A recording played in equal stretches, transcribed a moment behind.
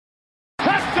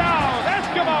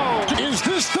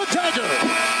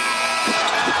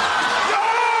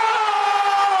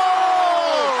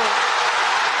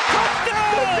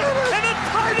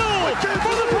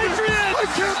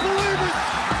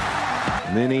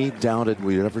Many doubted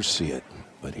we'd ever see it,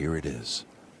 but here it is.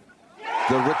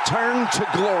 The return to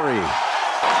glory.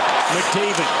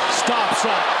 McDavid stops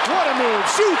up. What a move.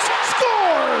 Shoots.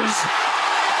 Scores!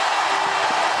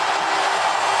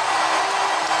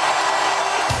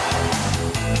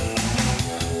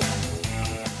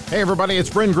 Hey, everybody, it's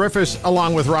Bryn Griffiths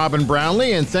along with Robin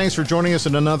Brownlee, and thanks for joining us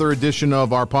in another edition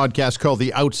of our podcast called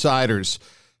The Outsiders.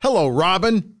 Hello,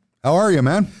 Robin. How are you,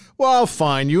 man? Well,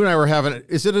 fine. You and I were having,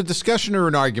 is it a discussion or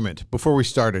an argument before we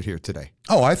started here today?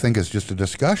 Oh, I think it's just a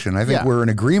discussion. I think we're in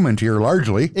agreement here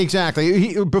largely.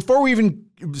 Exactly. Before we even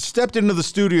stepped into the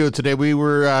studio today, we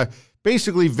were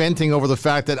basically venting over the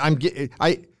fact that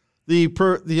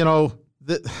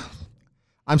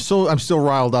I'm still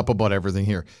riled up about everything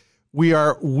here. We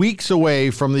are weeks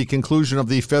away from the conclusion of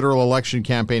the federal election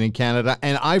campaign in Canada,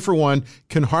 and I, for one,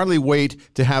 can hardly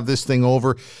wait to have this thing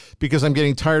over because I'm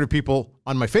getting tired of people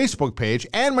on my Facebook page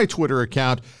and my Twitter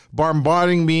account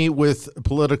bombarding me with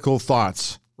political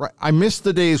thoughts. Right? I miss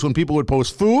the days when people would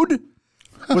post food,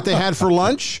 what they had for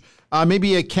lunch,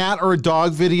 maybe a cat or a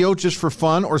dog video just for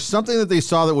fun, or something that they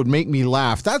saw that would make me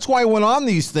laugh. That's why I went on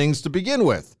these things to begin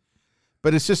with.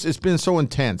 But it's been so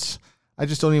intense. I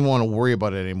just don't even want to worry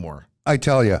about it anymore. I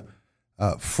tell you,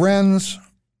 friends,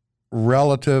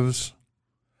 relatives,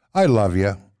 I love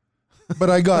you. But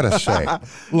I got to say,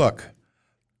 look,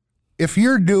 if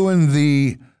you're doing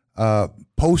the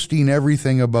posting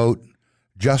everything about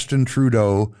Justin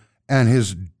Trudeau and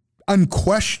his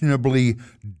unquestionably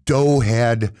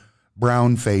dough-head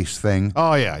brown face thing.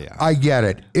 Oh, yeah. I get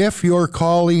it. If you're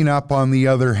calling up, on the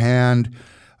other hand,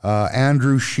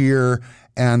 Andrew Scheer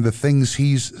and the things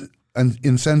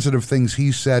insensitive things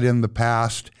he said in the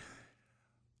past,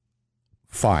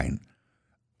 fine.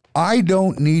 I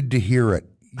don't need to hear it.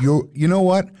 You know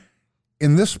what?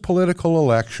 In this political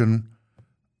election,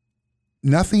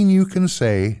 nothing you can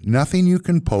say, nothing you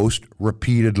can post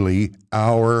repeatedly,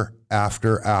 hour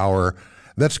after hour,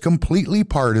 that's completely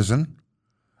partisan.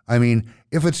 I mean,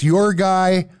 if it's your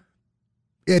guy,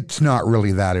 it's not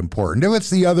really that important. If it's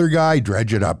the other guy,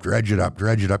 dredge it up.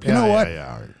 You know what?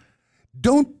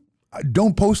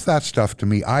 Don't post that stuff to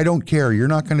me. I don't care. You're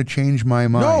not going to change my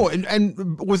mind. No,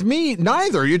 and with me,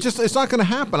 neither. It's not going to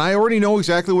happen. I already know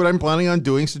exactly what I'm planning on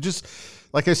doing. So just,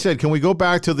 like I said, can we go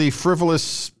back to the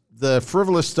frivolous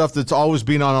stuff that's always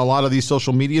been on a lot of these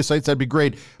social media sites? That'd be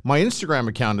great. My Instagram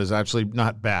account is actually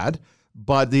not bad,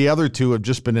 but the other two have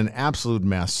just been an absolute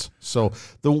mess. So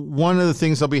one of the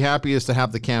things I'll be happy is to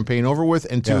have the campaign over with,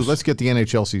 and two, let's get the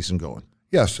NHL season going.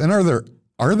 Yes, and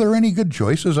are there any good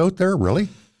choices out there, really?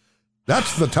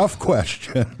 That's the tough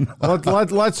question.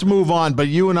 Let's move on. But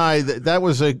you and I, that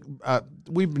was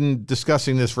we've been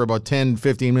discussing this for about 10,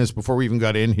 15 minutes before we even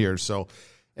got in here. So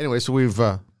anyway,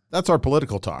 that's our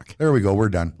political talk. There we go. We're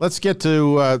done. Let's get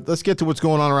to what's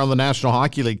going on around the National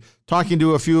Hockey League. Talking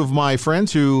to a few of my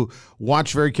friends who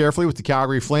watch very carefully with the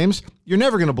Calgary Flames. You're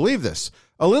never going to believe this.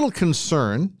 A little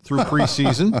concern through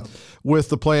preseason with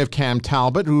the play of Cam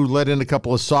Talbot, who let in a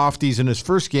couple of softies in his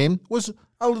first game, was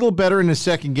a little better in his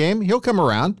second game. He'll come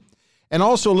around. And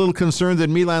also a little concerned that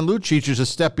Milan Lucic is a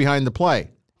step behind the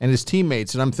play and his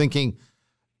teammates. And I'm thinking,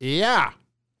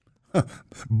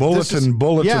 bulletin.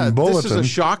 This is a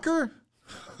shocker.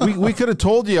 We could have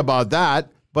told you about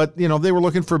that, but they were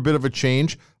looking for a bit of a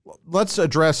change. Let's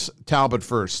address Talbot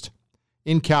first.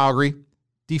 In Calgary,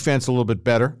 defense a little bit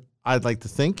better, I'd like to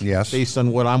think. Yes. Based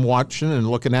on what I'm watching and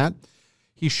looking at.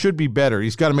 He should be better.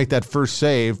 He's got to make that first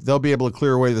save. They'll be able to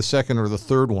clear away the second or the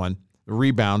third one, the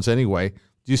rebounds anyway.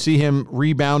 Do you see him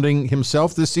rebounding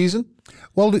himself this season?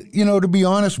 Well, to be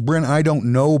honest, Bryn, I don't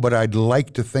know, but I'd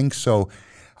like to think so.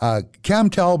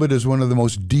 Cam Talbot is one of the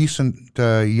most decent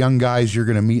young guys you're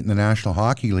going to meet in the National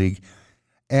Hockey League.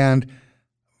 And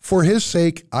for his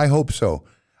sake, I hope so.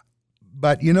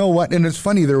 But you know what? And it's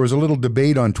funny, there was a little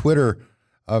debate on Twitter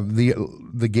of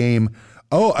the game.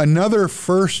 Oh, another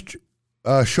first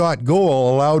shot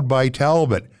goal allowed by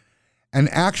Talbot. And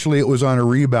actually it was on a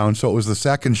rebound, so it was the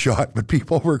second shot. But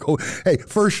people were going, hey,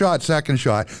 first shot, second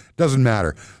shot, doesn't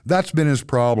matter. That's been his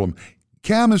problem.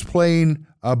 Cam is playing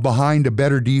behind a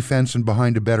better defense and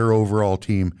behind a better overall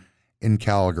team in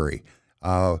Calgary.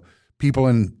 People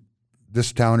in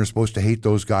this town are supposed to hate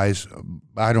those guys.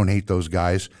 I don't hate those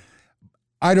guys.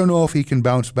 I don't know if he can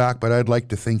bounce back, but I'd like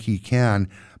to think he can.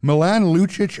 Milan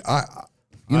Lucic, I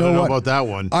don't know about that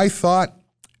one. I thought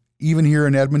even here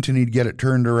in Edmonton he'd get it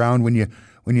turned around when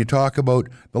you talk about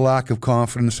the lack of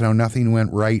confidence and how nothing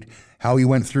went right, how he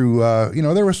went through,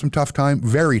 there was some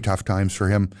very tough times for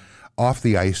him off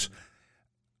the ice.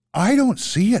 I don't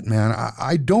see it, man.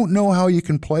 I don't know how you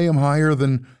can play him higher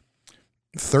than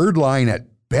third line at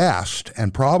best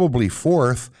and probably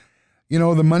fourth,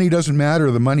 the money doesn't matter.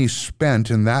 The money's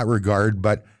spent in that regard,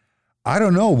 but I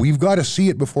don't know. We've got to see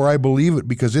it before I believe it,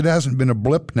 because it hasn't been a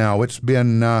blip now. It's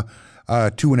been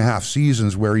 2.5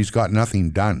 seasons where he's got nothing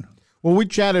done. Well, we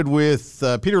chatted with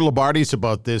Peter Labardes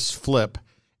about this flip,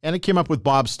 and it came up with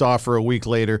Bob Stauffer a week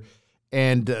later.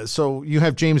 And so you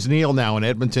have James Neal now in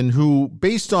Edmonton, who,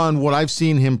 based on what I've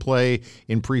seen him play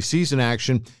in preseason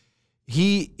action,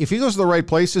 if he goes to the right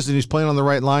places and he's playing on the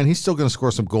right line, he's still going to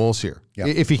score some goals here. Yep.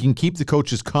 If he can keep the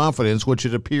coach's confidence, which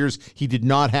it appears he did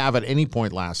not have at any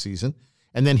point last season,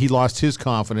 and then he lost his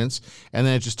confidence, and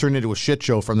then it just turned into a shit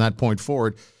show from that point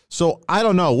forward. So I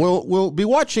don't know. We'll be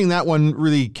watching that one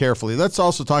really carefully. Let's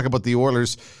also talk about the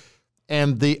Oilers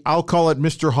and I'll call it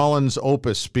Mr. Holland's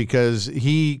opus, because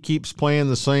he keeps playing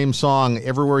the same song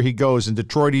everywhere he goes. In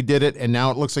Detroit, he did it, and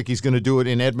now it looks like he's going to do it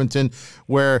in Edmonton,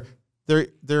 where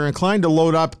they're inclined to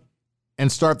load up and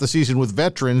start the season with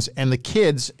veterans and the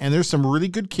kids, and there's some really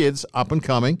good kids up and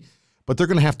coming, but they're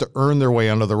going to have to earn their way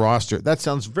onto the roster. That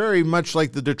sounds very much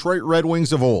like the Detroit Red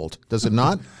Wings of old, does it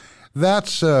not?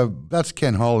 That's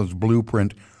Ken Holland's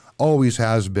blueprint, always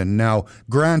has been. Now,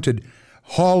 granted,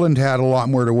 Holland had a lot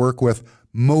more to work with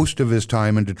most of his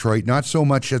time in Detroit, not so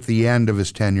much at the end of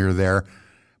his tenure there,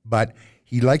 but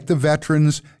he liked the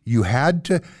veterans.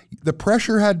 The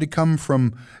pressure had to come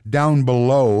from down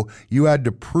below. You had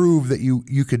to prove that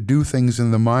you could do things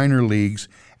in the minor leagues,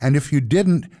 and if you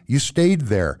didn't, you stayed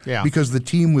there because the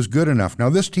team was good enough. Now,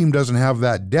 this team doesn't have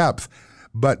that depth,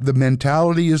 but the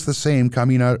mentality is the same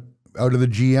coming out of the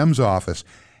GM's office.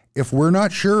 If we're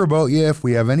not sure about you, if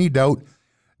we have any doubt,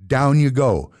 down you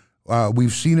go.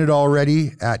 We've seen it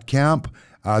already at camp.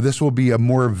 This will be a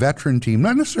more veteran team,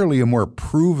 not necessarily a more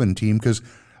proven team, because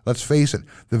let's face it,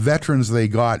 the veterans they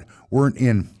got weren't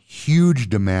in huge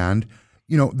demand.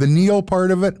 The Neal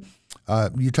part of it,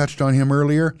 you touched on him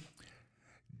earlier.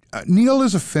 Neal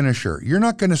is a finisher. You're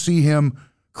not going to see him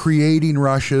creating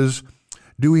rushes,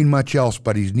 doing much else,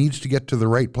 but he needs to get to the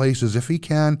right places. If he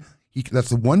can, that's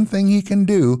the one thing he can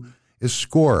do, is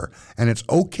score. And it's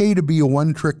okay to be a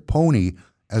one-trick pony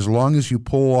as long as you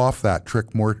pull off that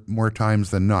trick more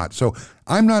times than not. So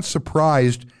I'm not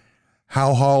surprised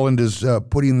how Holland is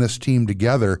putting this team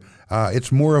together.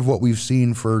 It's more of what we've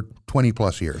seen for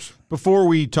 20-plus years. Before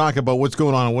we talk about what's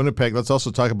going on in Winnipeg, let's also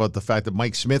talk about the fact that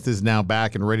Mike Smith is now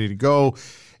back and ready to go.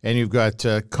 And you've got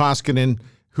Koskinen,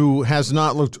 who has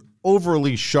not looked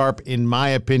overly sharp, in my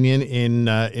opinion, in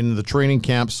the training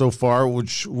camp so far,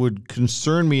 which would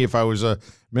concern me if I was a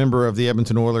member of the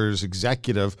Edmonton Oilers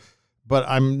executive. But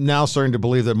I'm now starting to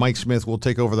believe that Mike Smith will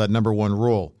take over that number one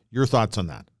role. Your thoughts on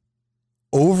that?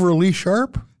 Overly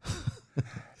sharp?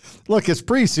 Look, it's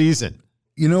preseason.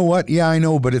 You know what? Yeah, I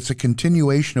know, but it's a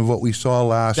continuation of what we saw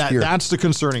last year. That's the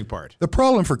concerning part. The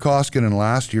problem for Koskinen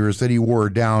last year is that he wore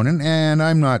down, and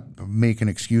I'm not making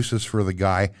excuses for the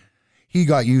guy. He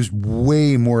got used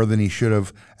way more than he should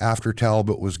have after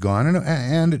Talbot was gone,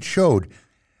 and it showed.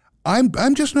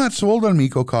 I'm just not sold on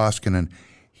Mikko Koskinen.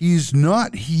 He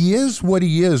is what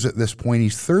he is at this point.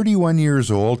 He's 31 years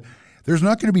old. There's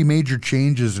not going to be major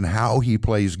changes in how he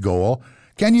plays goal.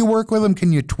 Can you work with him?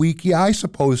 Can you tweak? Yeah, I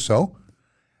suppose so.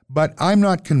 But I'm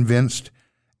not convinced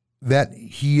that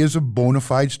he is a bona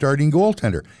fide starting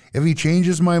goaltender. If he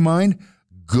changes my mind,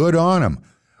 good on him.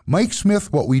 Mike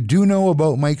Smith, what we do know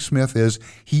about Mike Smith is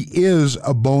he is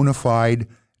a bona fide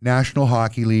National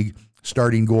Hockey League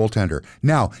starting goaltender.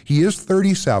 Now, he is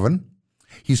 37.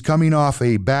 He's coming off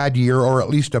a bad year, or at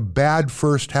least a bad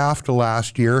first half to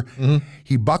last year. Mm-hmm.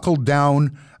 He buckled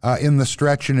down in the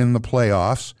stretch and in the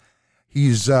playoffs.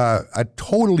 He's a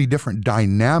totally different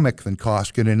dynamic than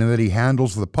Koskinen in that he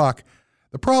handles the puck.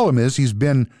 The problem is he's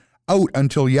been out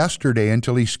until yesterday,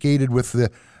 until he skated with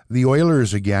the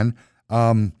Oilers again,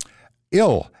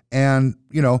 ill. And,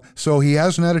 so he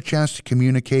hasn't had a chance to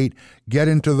communicate, get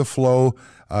into the flow,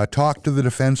 talk to the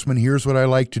defenseman. Here's what I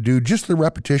like to do. Just the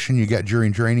repetition you get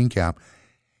during training camp.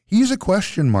 He's a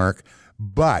question mark,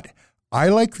 but I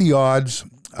like the odds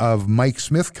of Mike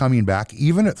Smith coming back,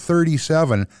 even at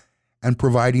 37, and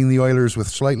providing the Oilers with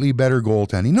slightly better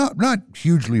goaltending. Not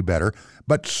hugely better,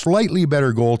 but slightly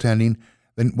better goaltending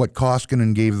than what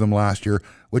Koskinen gave them last year,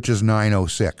 which is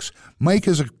 .906. Mike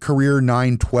is a career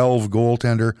 .912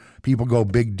 goaltender. People go,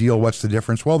 big deal, what's the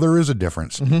difference? Well, there is a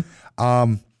difference.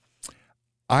 Mm-hmm.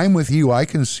 I'm with you. I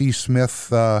can see Smith,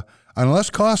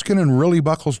 unless Koskinen really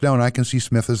buckles down, I can see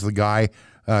Smith as the guy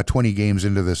 20 games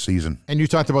into this season. And you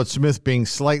talked about Smith being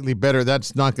slightly better.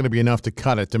 That's not going to be enough to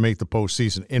cut it to make the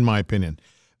postseason, in my opinion.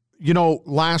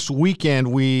 Last weekend,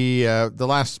 the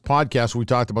last podcast, we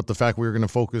talked about the fact we were going to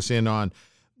focus in on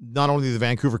not only the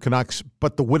Vancouver Canucks,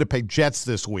 but the Winnipeg Jets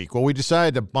this week. Well, we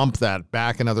decided to bump that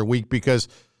back another week because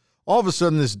all of a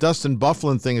sudden this Dustin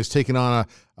Byfuglien thing has taken on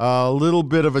a little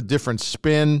bit of a different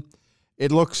spin.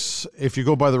 It looks, if you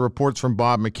go by the reports from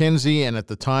Bob McKenzie, and at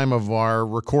the time of our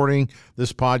recording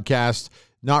this podcast,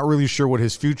 not really sure what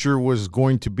his future was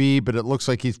going to be, but it looks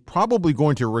like he's probably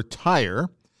going to retire.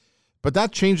 But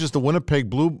that changes the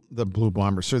Winnipeg Winnipeg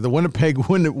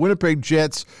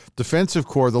Jets defensive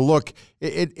core. The look,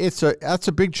 that's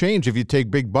a big change if you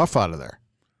take Big Buff out of there.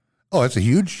 Oh, it's a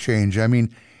huge change. I mean,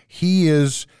 he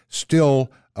is still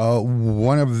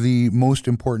one of the most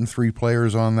important three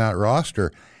players on that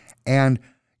roster. And,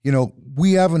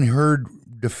 we haven't heard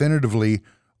definitively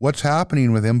what's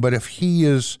happening with him, but if he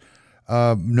is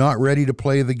not ready to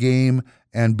play the game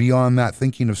and beyond that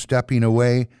thinking of stepping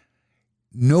away,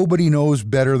 nobody knows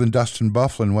better than Dustin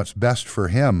Byfuglien what's best for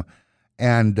him.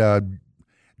 And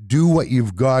do what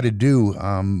you've got to do.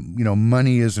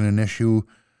 Money isn't an issue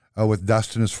with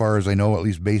Dustin, as far as I know, at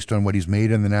least based on what he's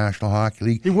made in the National Hockey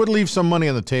League. He would leave some money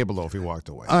on the table, though, if he walked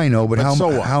away. I know, but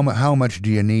how much do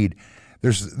you need?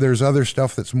 There's other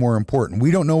stuff that's more important. We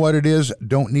don't know what it is,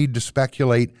 don't need to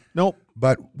speculate. Nope.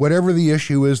 But whatever the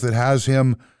issue is that has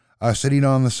him sitting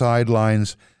on the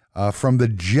sidelines, from the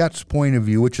Jets' point of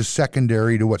view, which is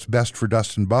secondary to what's best for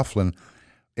Dustin Byfuglien,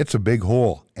 it's a big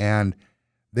hole. And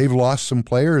they've lost some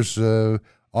players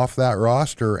off that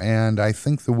roster, and I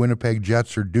think the Winnipeg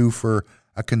Jets are due for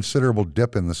a considerable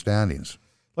dip in the standings.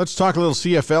 Let's talk a little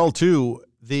CFL, too.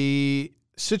 The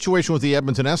situation with the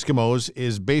Edmonton Eskimos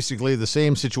is basically the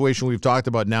same situation we've talked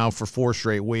about now for 4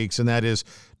 straight weeks, and that is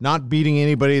not beating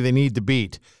anybody they need to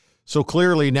beat. So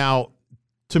clearly now,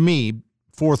 to me,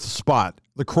 4th spot,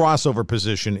 the crossover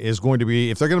position is going to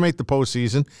be, if they're going to make the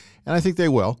postseason, and I think they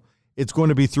will, it's going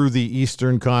to be through the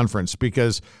Eastern Conference,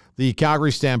 because the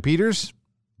Calgary Stampeders,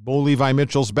 Bo Levi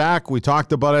Mitchell's back. We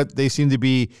talked about it. They seem to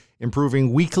be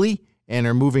improving weekly and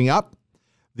are moving up.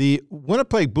 The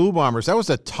Winnipeg Blue Bombers, that was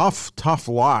a tough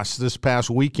loss this past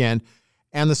weekend.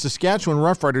 And the Saskatchewan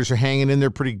Roughriders are hanging in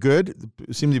there pretty good,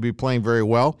 seem to be playing very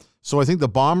well. So I think the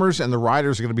Bombers and the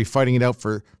Riders are going to be fighting it out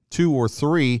for 2 or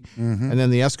 3, and then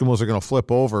the Eskimos are going to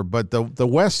flip over. But the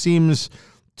West seems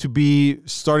to be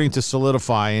starting to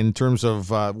solidify in terms of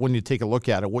when you take a look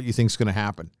at it, what you think is going to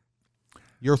happen.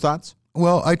 Your thoughts?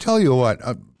 Well, I tell you what,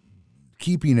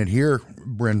 keeping it here,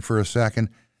 Bryn, for a second,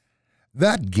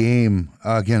 that game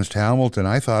against Hamilton,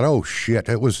 I thought, oh, shit,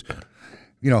 it was,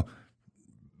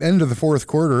 end of the 4th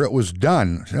quarter, it was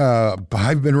done.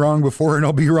 I've been wrong before, and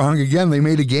I'll be wrong again. They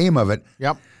made a game of it.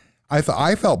 Yep.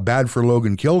 I felt bad for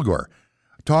Logan Kilgore.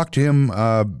 I talked to him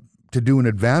to do an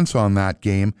advance on that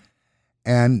game,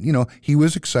 and, he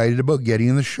was excited about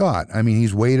getting the shot. I mean,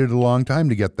 he's waited a long time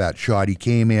to get that shot. He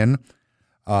came in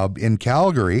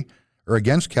Calgary, or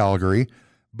against Calgary,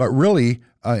 but really,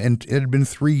 and it had been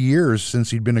 3 years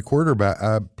since he'd been a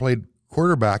quarterback, played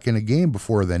quarterback in a game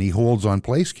before then. He holds on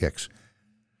place kicks.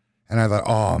 And I thought,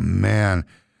 oh man,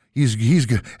 he's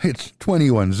good. It's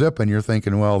 21-zip, and you're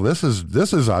thinking, well, this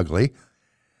is ugly.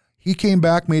 He came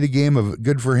back, made a game of it,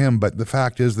 good for him, but the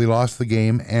fact is they lost the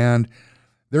game, and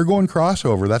they're going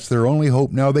crossover. That's their only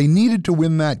hope now. They needed to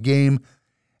win that game,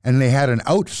 and they had an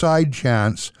outside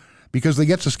chance because they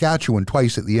get Saskatchewan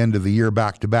twice at the end of the year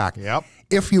back-to-back. Yep.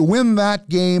 If you win that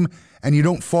game and you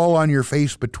don't fall on your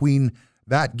face between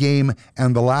that game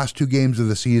and the last 2 games of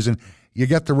the season, you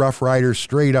get the Rough Riders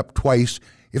straight up twice.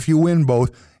 If you win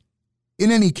both,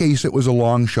 in any case, it was a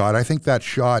long shot. I think that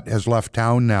shot has left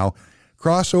town now.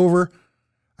 Crossover,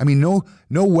 I mean, no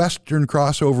Western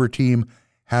crossover team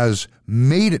has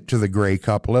made it to the Grey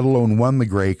Cup, let alone won the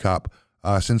Grey Cup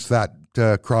since that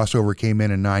crossover came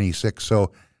in '96.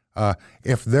 So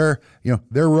if their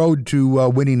road to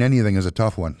winning anything is a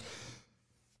tough one.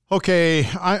 Okay,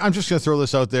 I'm just going to throw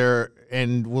this out there,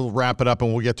 and we'll wrap it up,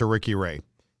 and we'll get to Ricky Ray.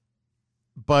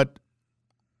 But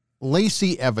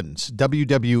Lacey Evans,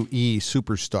 WWE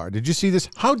superstar. Did you see this?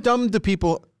 How dumb do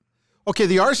people... Okay,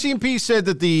 the RCMP said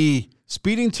that the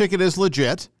speeding ticket is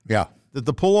legit. Yeah. That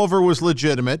the pullover was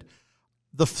legitimate.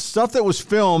 The stuff that was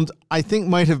filmed, I think,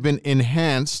 might have been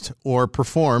enhanced or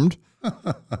performed.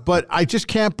 But I just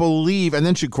can't believe... And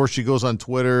then, of course, she goes on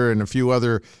Twitter and a few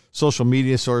other social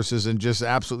media sources and just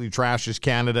absolutely trashes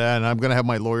Canada. And I'm going to have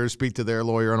my lawyer speak to their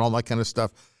lawyer and all that kind of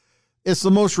stuff. It's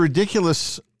the most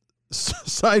ridiculous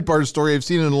sidebar story I've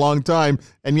seen in a long time,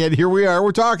 and yet here we are,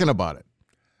 we're talking about it.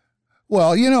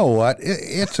 Well, you know what?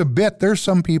 It's a bit, there's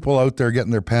some people out there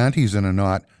getting their panties in a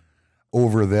knot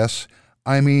over this.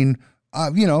 I mean,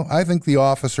 I think the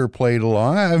officer played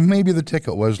along. Maybe the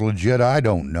ticket was legit. I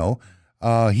don't know.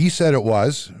 He said it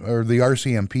was, or the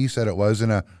RCMP said it was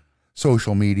in a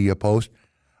social media post.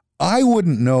 I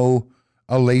wouldn't know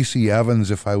a Lacey Evans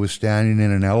if I was standing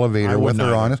in an elevator with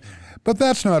her, honest. But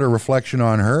that's not a reflection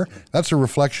on her. That's a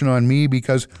reflection on me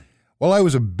because, well, I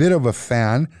was a bit of a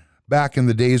fan back in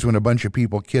the days when a bunch of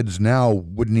kids now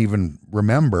wouldn't even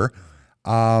remember.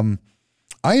 I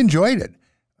enjoyed it.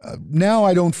 Now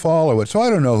I don't follow it, so I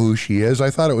don't know who she is. I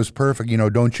thought it was perfect.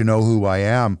 Don't you know who I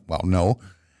am? Well, no.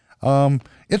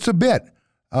 It's a bit.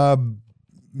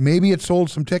 Maybe it sold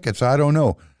some tickets. I don't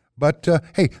know. But,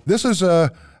 hey, this is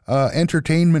a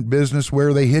entertainment business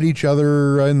where they hit each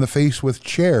other in the face with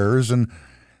chairs and,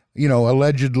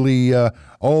 allegedly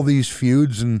all these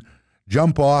feuds and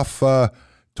jump off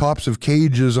tops of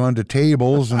cages onto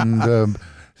tables and,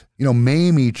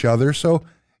 maim each other. So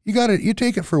you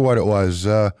take it for what it was.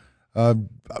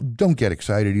 Don't get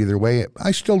excited either way.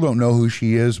 I still don't know who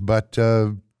she is, but,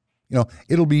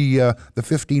 it'll be, the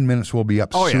 15 minutes will be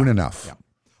up soon enough. Yeah.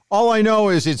 All I know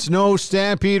is it's no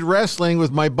Stampede Wrestling with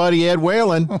my buddy Ed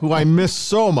Whalen, who I miss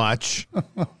so much.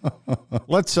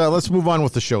 Let's move on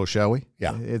with the show, shall we?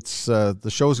 Yeah. It's the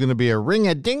show's going to be a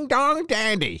ring-a-ding-dong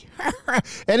dandy.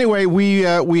 Anyway, we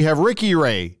have Ricky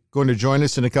Ray going to join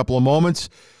us in a couple of moments.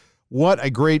 What a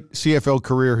great CFL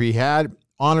career he had.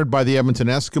 Honored by the Edmonton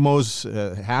Eskimos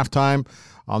halftime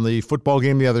on the football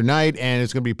game the other night, and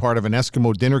it's going to be part of an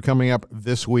Eskimo dinner coming up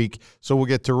this week. So we'll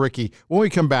get to Ricky when we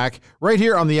come back. Right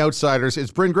here on The Outsiders,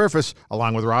 it's Bryn Griffiths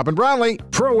along with Robin Brownlee.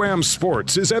 Pro-Am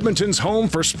Sports is Edmonton's home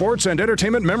for sports and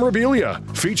entertainment memorabilia,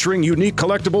 featuring unique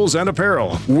collectibles and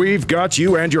apparel. We've got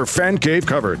you and your fan cave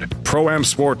covered. Pro-Am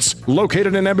Sports,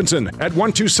 located in Edmonton at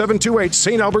 12728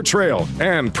 St. Albert Trail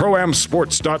and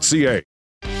proamsports.ca.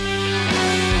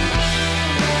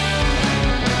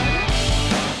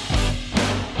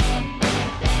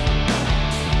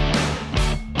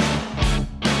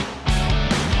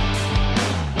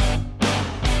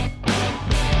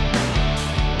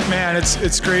 Man,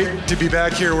 it's great to be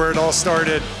back here where it all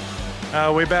started,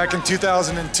 way back in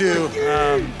 2002.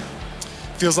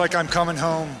 Feels like I'm coming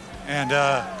home, and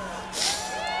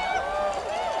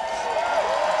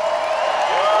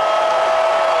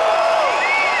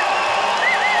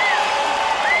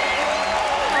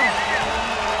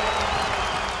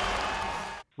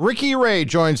Ricky Ray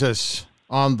joins us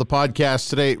on the podcast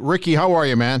today. Ricky, how are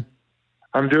you, man?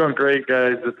 I'm doing great,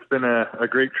 guys. It's been a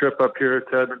great trip up here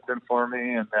to Edmonton for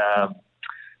me, and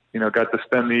got to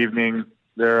spend the evening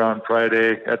there on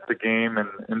Friday at the game and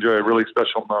enjoy a really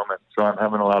special moment. So I'm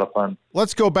having a lot of fun.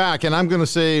 Let's go back, and I'm going to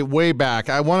say way back.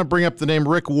 I want to bring up the name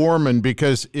Rick Warman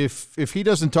because if he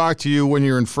doesn't talk to you when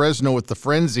you're in Fresno with the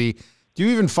Frenzy, do you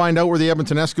even find out where the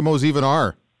Edmonton Eskimos even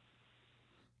are?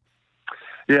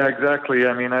 Yeah, exactly.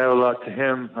 I mean, I owe a lot to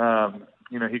him.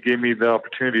 He gave me the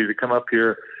opportunity to come up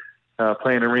here.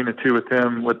 Playing Arena 2 with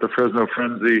him with the Fresno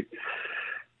Frenzy,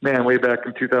 man, way back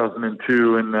in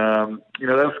 2002. And, that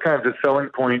was kind of the selling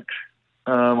point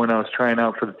when I was trying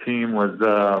out for the team was,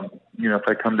 if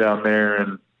I come down there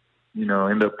and,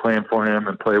 end up playing for him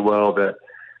and play well, that,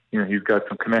 he's got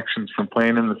some connections from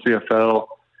playing in the CFL,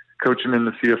 coaching in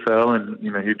the CFL, and,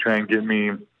 he'd try and get me,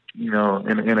 in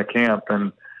a camp.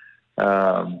 And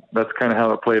that's kind of how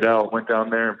it played out. Went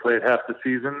down there and played half the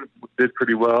season, did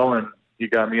pretty well, and he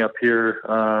got me up here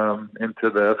into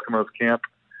the Eskimos camp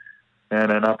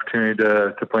and an opportunity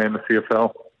to play in the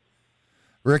CFL.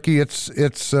 Ricky,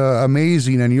 it's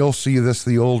amazing, and you'll see this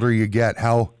the older you get,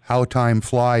 how time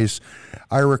flies.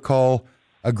 I recall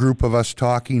a group of us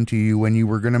talking to you when you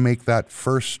were going to make that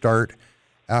first start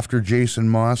after Jason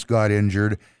Moss got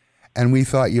injured, and we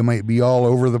thought you might be all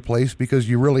over the place because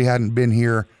you really hadn't been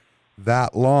here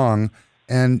that long,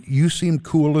 and you seemed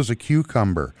cool as a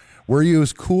cucumber. Were you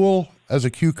as cool as a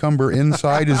cucumber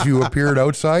inside as you appeared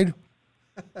outside?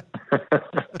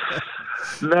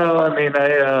 No, I mean,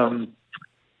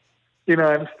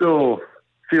 I still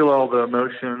feel all the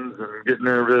emotions and get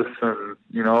nervous and,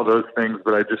 all those things.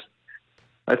 But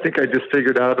I think I just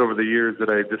figured out over the years that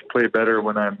I just play better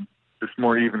when I'm just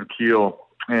more even keel.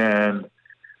 And,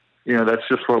 that's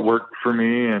just what worked for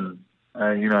me. And,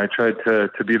 I tried to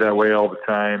be that way all the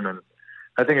time. And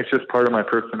I think it's just part of my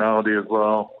personality as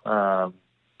well.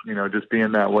 Just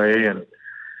being that way. And,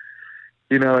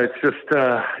 it's just,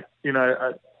 when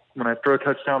I throw a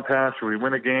touchdown pass or we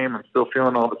win a game, I'm still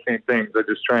feeling all the same things. I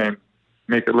just try and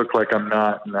make it look like I'm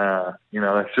not. And,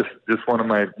 that's just one of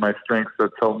my strengths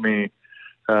that's helped me,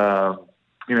 go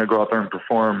out there and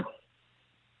perform.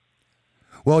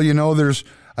 Well,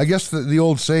 I guess the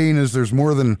old saying is there's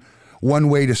more than one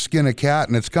way to skin a cat.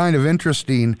 And it's kind of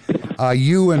interesting.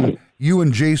 You and you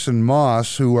and Jason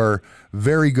Moss, who are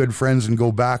very good friends and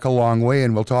go back a long way,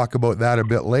 and we'll talk about that a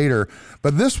bit later.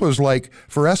 But this was like,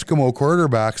 for Eskimo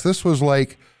quarterbacks, this was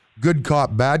like good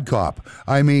cop, bad cop.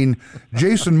 I mean,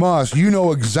 Jason Moss, you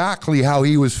know exactly how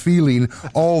he was feeling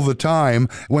all the time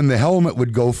when the helmet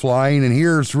would go flying, and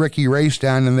here's Ricky Ray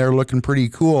standing there looking pretty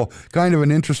cool. Kind of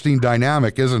an interesting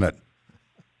dynamic, isn't it?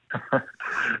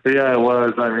 Yeah, it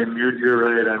was. I mean, you're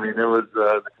right. I mean, it was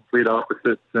the complete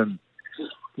opposites. And,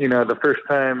 you know, the first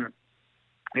time,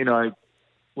 you know, I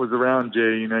was around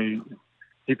Jay, you know,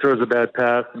 he throws a bad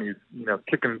pass and he's, you know,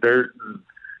 kicking dirt and,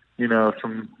 you know,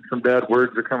 some bad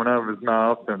words are coming out of his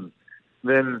mouth. And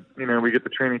then, you know, we get to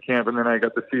training camp, and then I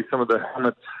got to see some of the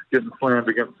helmets getting slammed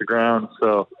against the ground.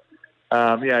 So,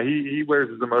 yeah, he wears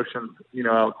his emotions, you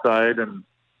know, outside. And,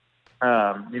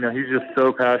 you know, he's just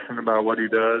so passionate about what he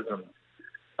does.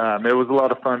 And it was a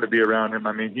lot of fun to be around him.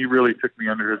 I mean, he really took me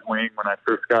under his wing when I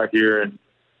first got here and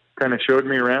kind of showed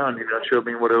me around, you know, showed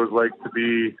me what it was like to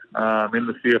be in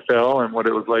the CFL and what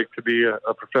it was like to be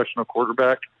a professional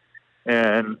quarterback.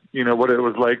 And, you know, what it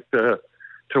was like to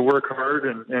work hard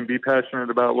and be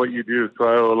passionate about what you do. So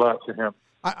I owe a lot to him.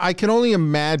 I can only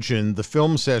imagine the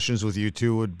film sessions with you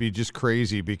two would be just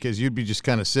crazy, because you'd be just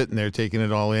kind of sitting there taking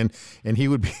it all in, and he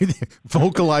would be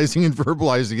vocalizing and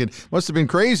verbalizing it. Must have been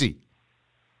crazy.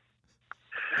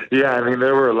 Yeah, I mean,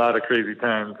 there were a lot of crazy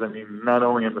times. I mean, not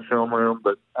only in the film room,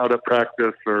 but out at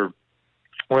practice, or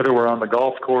whether we're on the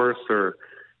golf course or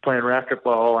playing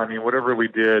racquetball. I mean, whatever we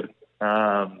did,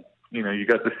 you know, you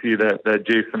got to see that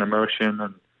Jason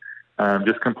emotion, and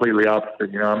just completely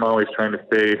opposite. You know, I'm always trying to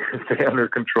stay under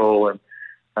control,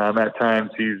 and at times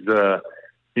he's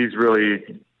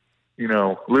really, you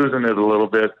know, losing it a little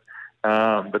bit.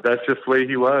 But that's just the way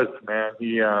he was, man.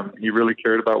 He really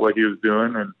cared about what he was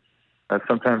doing, and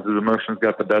sometimes his emotions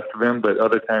got the best of him, but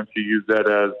other times he used that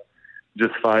as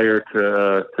just fire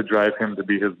to drive him to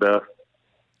be his best.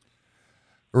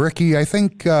 Ricky, I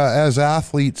think as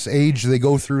athletes age, they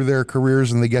go through their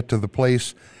careers and they get to the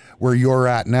place where you're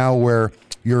at now, where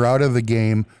you're out of the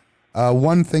game.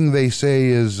 One thing they say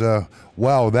is,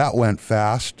 wow, that went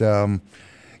fast. You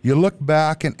look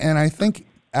back, and I think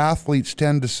athletes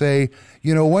tend to say,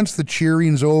 you know, once the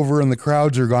cheering's over and the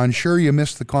crowds are gone, sure, you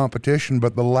miss the competition,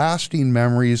 but the lasting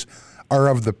memories are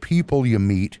of the people you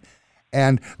meet.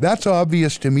 And that's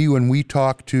obvious to me when we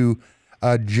talk to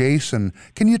Jason.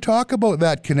 Can you talk about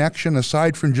that connection,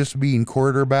 aside from just being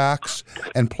quarterbacks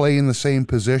and playing the same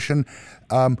position?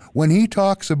 When he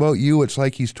talks about you, it's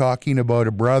like he's talking about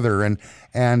a brother,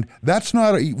 and that's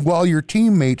not, while you're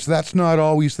teammates, that's not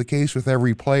always the case with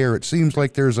every player. It seems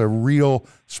like there's a real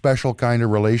special kind of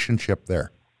relationship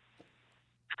there.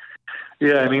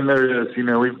 Yeah, I mean, there is. You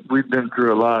know, we've been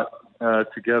through a lot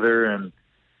together, and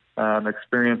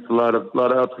experienced a lot of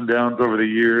ups and downs over the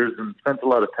years, and spent a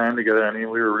lot of time together. I mean,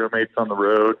 we were roommates on the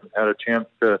road, and had a chance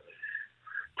to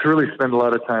really spend a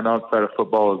lot of time outside of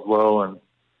football as well. And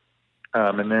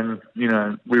then, you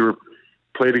know, we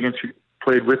played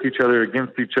with each other,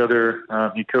 against each other.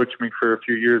 He coached me for a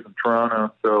few years in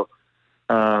Toronto, so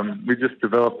we just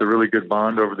developed a really good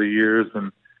bond over the years,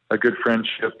 and a good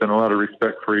friendship, and a lot of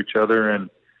respect for each other. And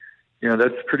you know,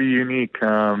 that's pretty unique. You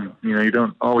know, you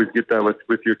don't always get that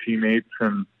with your teammates,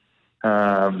 and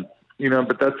you know,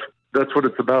 but that's what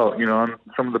it's about. You know, on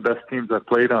some of the best teams I've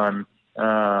played on,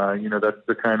 you know, that's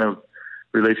the kind of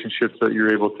relationships that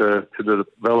you're able to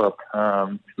develop.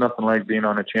 It's nothing like being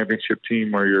on a championship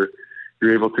team where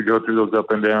you're able to go through those up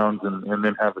and downs, and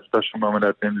then have a special moment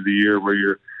at the end of the year where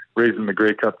you're raising the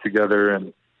Grey Cup together.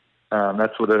 And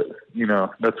that's what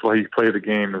that's why you play the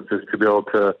game, is just to be able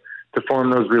to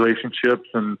form those relationships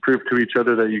and prove to each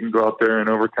other that you can go out there and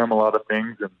overcome a lot of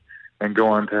things, and go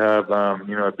on to have,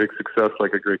 you know, a big success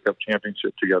like a Grey Cup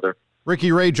championship together.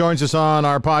 Ricky Ray joins us on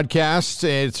our podcast.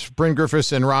 It's Bryn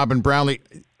Griffiths and Robin Brownlee.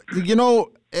 You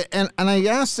know, and I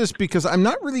ask this because I'm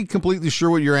not really completely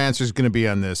sure what your answer is going to be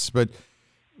on this, but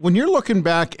when you're looking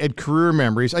back at career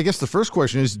memories, I guess the first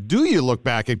question is, do you look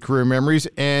back at career memories?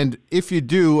 And if you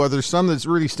do, are there some that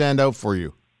really stand out for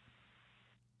you?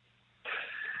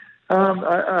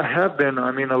 I have been.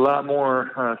 I mean, a lot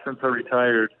more since I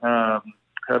retired.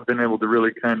 Have been able to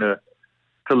really kind of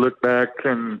to look back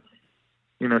and,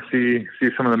 you know, see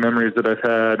some of the memories that I've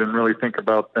had, and really think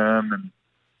about them, and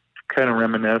kind of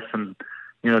reminisce, and,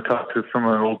 you know, talk to some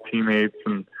of my old teammates.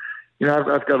 And, you know,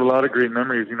 I've got a lot of great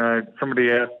memories. You know, somebody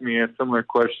asked me a similar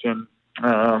question,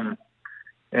 and,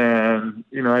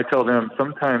 you know, I tell them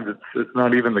sometimes it's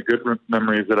not even the good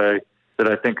memories that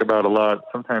I think about a lot.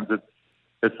 Sometimes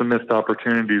it's the missed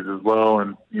opportunities as well.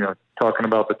 And, you know, talking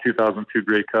about the 2002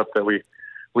 Grey Cup that we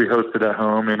hosted at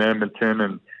home in Edmonton,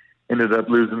 and ended up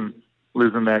losing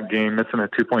losing that game, missing a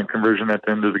 2-point conversion at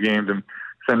the end of the game and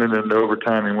sending it into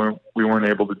overtime, and we weren't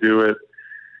able to do it.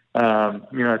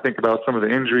 I think about some of the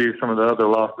injuries, some of the other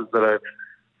losses that I've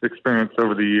experienced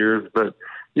over the years. But,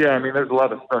 yeah, I mean, there's a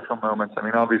lot of special moments. I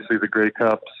mean, obviously the Grey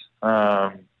Cups,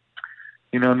 and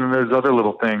then there's other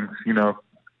little things,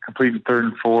 completing 3rd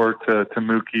and 4 to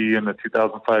Mookie in the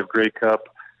 2005 Grey Cup.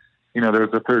 There was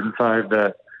a 3rd and 5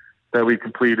 that we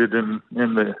completed in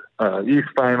the East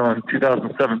Final in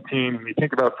 2017. And you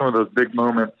think about some of those big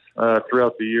moments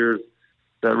throughout the years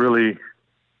that really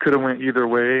could have went either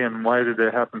way, and why did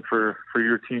it happen for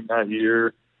your team that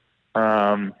year?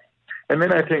 And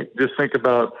then I think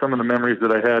about some of the memories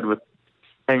that I had with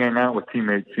hanging out with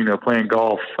teammates, playing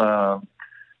golf,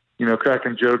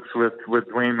 cracking jokes with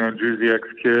Dwayne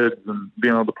Mandrusiak's kids and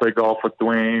being able to play golf with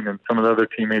Dwayne and some of the other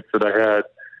teammates that I had.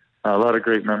 A lot of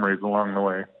great memories along the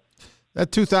way.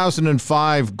 That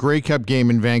 2005 Grey Cup game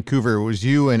in Vancouver, it was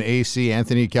you and AC,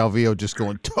 Anthony Calvillo, just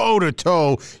going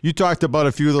toe-to-toe. You talked about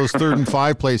a few of those 3rd and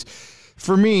 5 plays.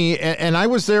 For me, and I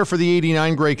was there for the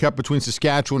 89 Grey Cup between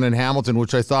Saskatchewan and Hamilton,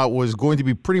 which I thought was going to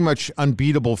be pretty much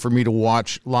unbeatable for me to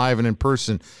watch live and in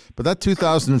person. But that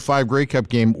 2005 Grey Cup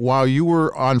game, wow, you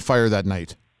were on fire that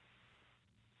night.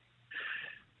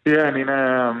 Yeah, I mean,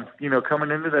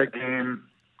 coming into that game,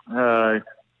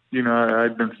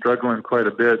 I'd been struggling quite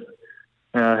a bit.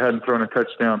 I hadn't thrown a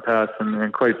touchdown pass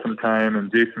in quite some time, and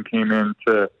Jason came in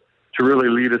to really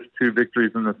lead us to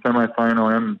victories in the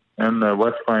semifinal and the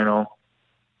West Final.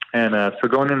 And so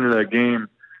going into that game,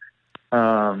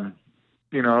 I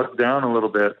was down a little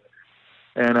bit,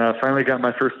 and finally got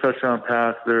my first touchdown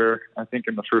pass there, I think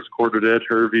in the first quarter to Ed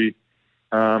Hervey,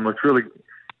 which really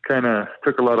kind of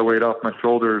took a lot of weight off my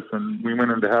shoulders, and we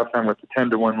went into halftime with a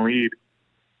 10-1 lead.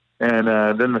 And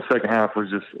then the second half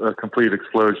was just a complete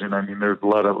explosion. I mean, there was a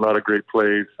lot of great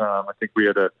plays. I think we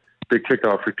had a big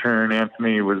kickoff return.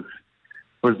 Anthony was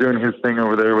doing his thing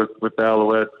over there with the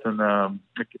Alouettes, and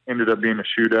it ended up being a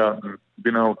shootout and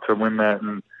being able to win that.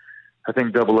 And I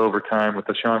think double overtime with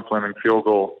the Sean Fleming field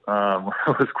goal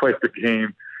was quite the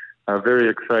game. Very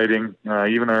exciting.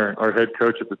 Even our head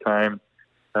coach at the time,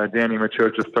 Danny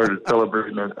Machocha, started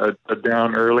celebrating a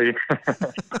down early.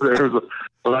 There was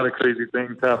a lot of crazy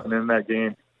things happening in that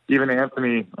game. Even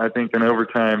Anthony, I think, in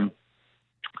overtime,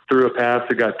 threw a pass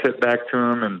that got tipped back to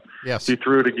him, and yes, he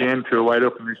threw it again to a wide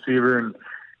open receiver, and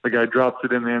the guy drops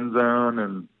it in the end zone.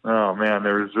 And oh man,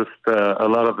 there was just a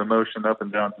lot of emotion up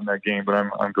and down in that game. But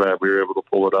I'm glad we were able to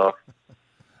pull it off.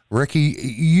 Ricky,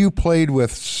 you played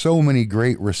with so many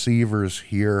great receivers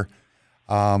here.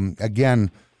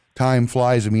 Again, time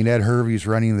flies. I mean, Ed Hervey's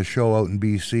running the show out in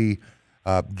BC.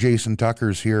 Jason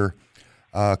Tucker's here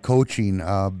coaching.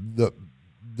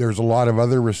 There's a lot of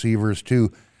other receivers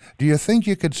too. Do you think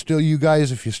you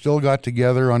guys, if you still got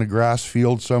together on a grass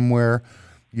field somewhere,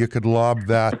 you could lob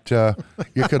that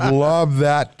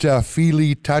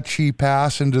feely, touchy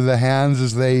pass into the hands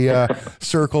as they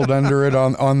circled under it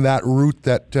on that route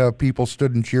that people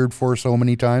stood and cheered for so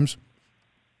many times?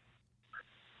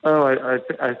 Oh,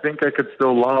 I think I could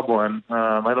still lob one.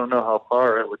 I don't know how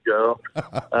far it would go.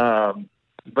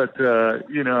 But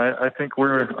I think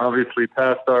we're obviously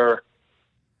past our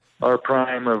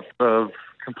prime of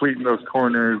completing those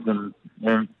corners and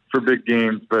for big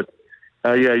games. But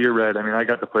yeah, you're right. I mean, I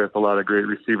got to play with a lot of great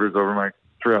receivers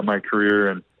throughout my career,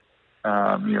 and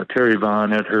Terry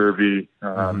Vaughn, Ed Hervey,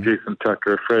 Jason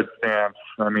Tucker, Fred Stamps.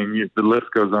 I mean, the list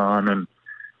goes on, and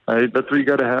that's what you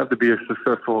got to have to be a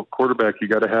successful quarterback. You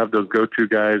got to have those go-to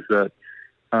guys that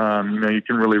you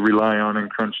can really rely on in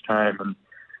crunch time. And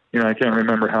I can't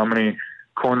remember how many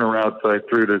corner routes I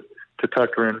threw to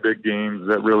Tucker in big games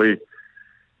that really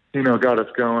got us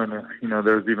going.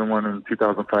 There was even one in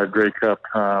 2005 Grey Cup.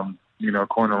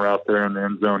 Corner route there in the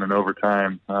end zone in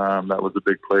overtime. That was a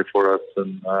big play for us.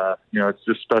 And, it's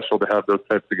just special to have those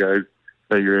types of guys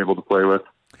that you're able to play with.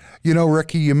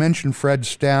 Ricky, you mentioned Fred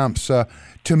Stamps.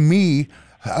 To me,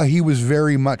 he was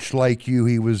very much like you.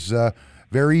 He was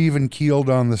very even-keeled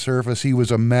on the surface. He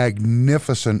was a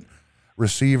magnificent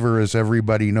receiver, as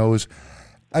everybody knows.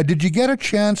 Did you get a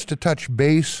chance to touch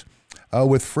base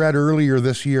with Fred earlier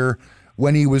this year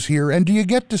when he was here? And do you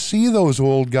get to see those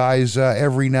old guys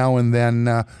every now and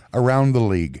then around the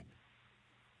league?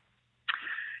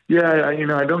 Yeah,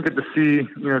 I don't get to see,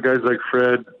 guys like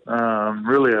Fred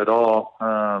really at all.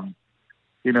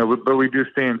 But we do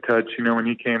stay in touch. When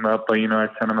he came up, I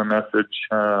sent him a message,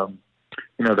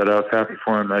 that I was happy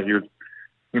for him that he was,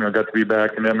 got to be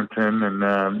back in Edmonton,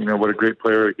 and, what a great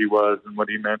player he was and what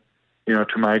he meant,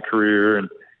 to my career.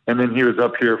 And then he was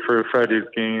up here for Friday's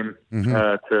game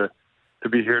to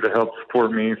be here to help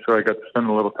support me. So I got to spend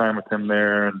a little time with him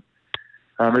there. And,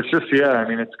 It's just, yeah, I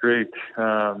mean, it's great.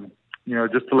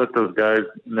 Just to let those guys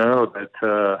know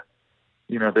that,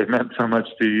 they've meant so much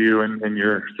to you and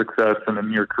your success and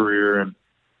in your career. And,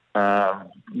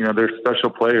 they're special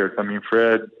players. I mean,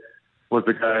 Fred was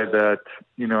a guy that,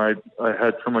 I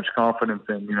had so much confidence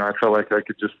in. I felt like I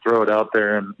could just throw it out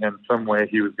there and some way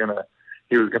he was gonna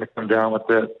come down with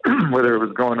it, whether it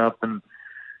was going up and,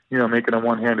 making a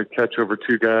one-handed catch over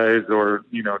two guys or,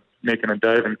 making a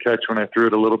diving catch when I threw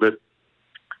it a little bit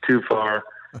too far.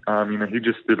 He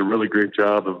just did a really great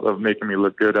job of making me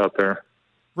look good out there.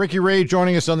 Ricky Ray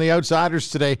joining us on The Outsiders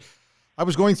today. I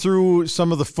was going through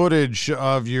some of the footage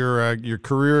of your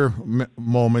career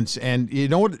moments, and you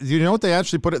know what they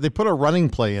actually put? They put a running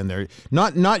play in there.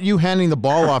 Not you handing the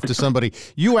ball off to somebody,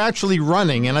 you actually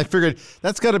running. And I figured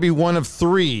that's got to be one of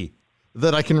three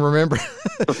that I can remember.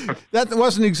 That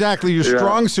wasn't exactly your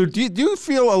strong suit. Do you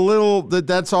feel a little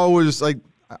that's always like?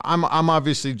 I'm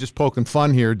obviously just poking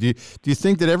fun here. Do you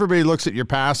think that everybody looks at your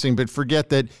passing but forget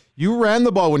that you ran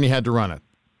the ball when you had to run it?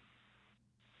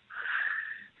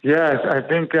 Yeah, I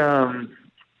think, some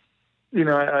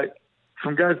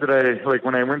guys that I, like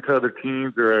when I went to other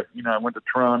teams or, I went to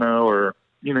Toronto or,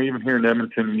 even here in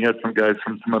Edmonton, you had some guys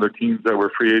from some other teams that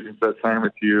were free agents that signed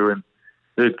with you, and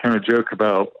they'd kind of joke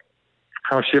about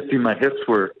how shifty my hips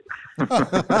were.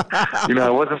 I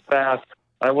wasn't fast.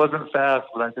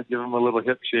 But I could give them a little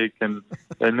hip shake and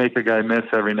make a guy miss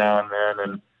every now and then.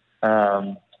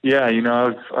 And,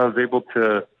 I was able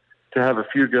to have a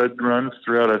few good runs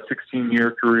throughout a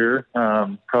 16-year career.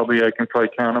 I can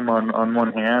count them on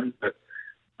one hand, but,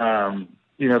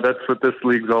 that's what this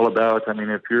league's all about. I mean,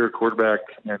 if you're a quarterback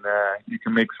and you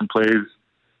can make some plays,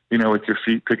 with your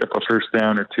feet, pick up a first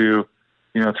down or two,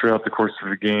 throughout the course of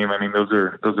the game, I mean, those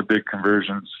are big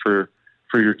conversions for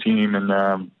your team.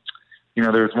 And,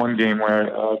 there was one game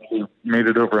where I actually made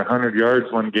it over 100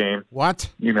 yards one game. What?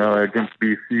 Against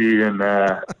BC, and,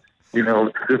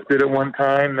 just did it one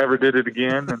time, never did it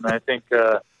again. And I think,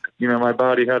 my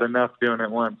body had enough doing it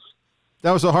once.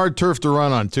 That was a hard turf to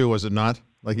run on too, was it not?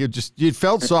 Like you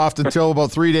felt soft until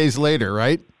about 3 days later,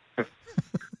 right?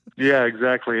 Yeah,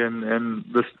 exactly. And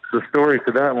the story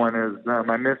to that one is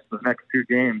I missed the next two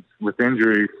games with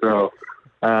injury. So,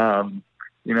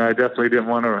 I definitely didn't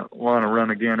want to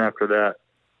run again after that.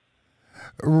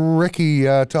 Ricky,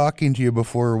 talking to you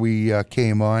before we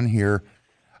came on here,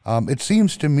 it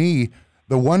seems to me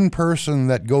the one person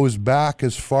that goes back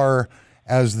as far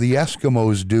as the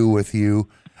Eskimos do with you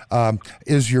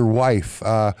is your wife.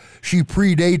 She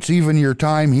predates even your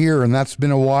time here, and that's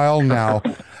been a while now.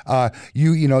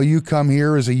 You come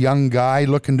here as a young guy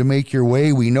looking to make your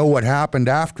way. We know what happened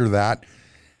after that.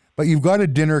 But you've got a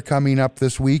dinner coming up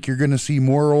this week. You're going to see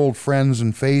more old friends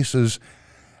and faces.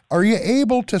 Are you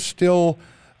able to still,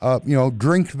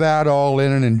 drink that all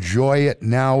in and enjoy it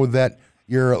now that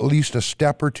you're at least a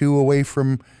step or two away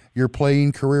from your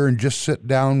playing career and just sit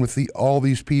down with all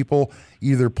these people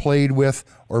either played with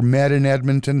or met in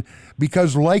Edmonton?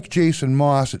 Because like Jason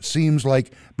Moss, it seems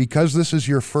like because this is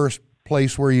your first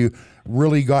place where you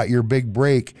really got your big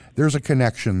break, there's a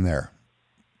connection there.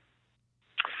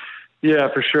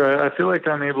 Yeah, for sure. I feel like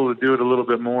I'm able to do it a little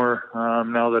bit more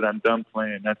now that I'm done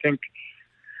playing. I think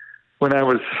when I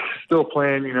was still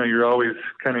playing, you're always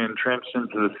kind of entrenched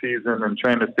into the season and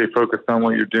trying to stay focused on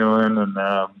what you're doing. And,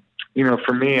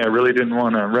 for me, I really didn't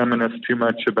want to reminisce too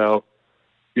much about,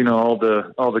 all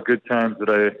the good times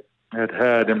that I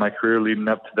had in my career leading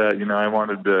up to that. I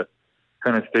wanted to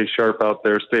kind of stay sharp out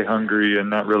there, stay hungry,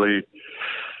 and not really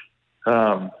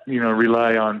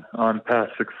rely on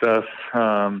past success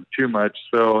too much.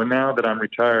 So now that I'm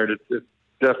retired, it's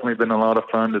definitely been a lot of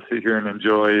fun to sit here and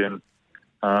enjoy and,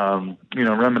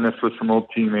 reminisce with some old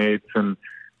teammates and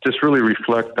just really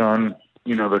reflect on,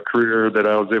 the career that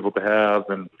I was able to have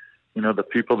and, the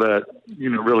people that,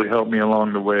 really helped me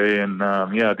along the way. And,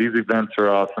 these events are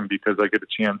awesome because I get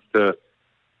a chance to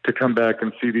come back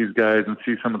and see these guys and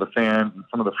see some of the fans and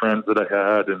some of the friends that I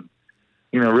had and,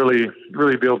 really,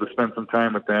 really be able to spend some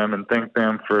time with them and thank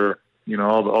them for,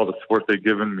 all the support they've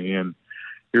given me. And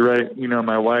you're right.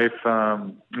 My wife,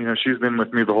 she's been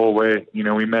with me the whole way.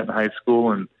 We met in high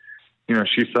school and,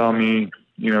 she saw me,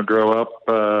 grow up,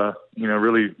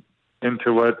 really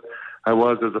into what I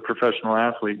was as a professional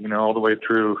athlete, all the way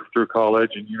through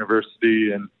college and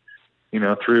university and,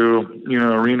 through,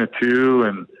 Arena 2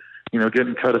 and,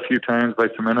 getting cut a few times by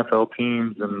some NFL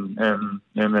teams and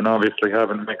then obviously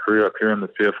having my career up here in the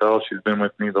CFL. She's been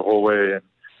with me the whole way.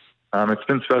 And it's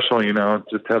been special,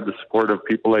 just to have the support of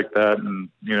people like that. And,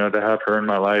 to have her in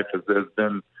my life has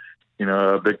been,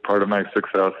 a big part of my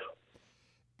success.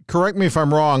 correct me if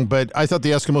I'm wrong, but I thought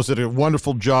the Eskimos did a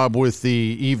wonderful job with the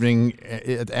evening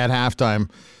at halftime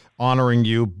honoring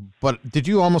you. But did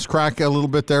you almost crack a little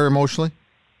bit there emotionally?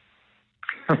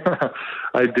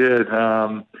 I did.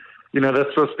 That's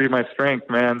supposed to be my strength,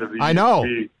 man. I know. To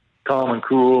be calm and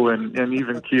cool and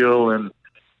even keel. And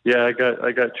yeah,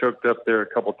 I got choked up there a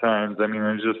couple times. I mean,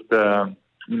 it was just, a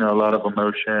lot of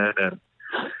emotion, and,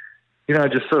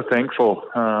 I'm just so thankful,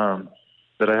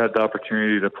 that I had the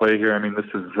opportunity to play here. I mean, this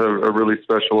is a really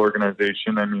special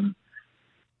organization. I mean,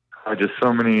 just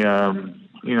so many,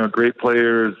 great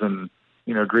players and,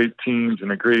 great teams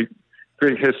and a great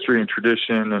history and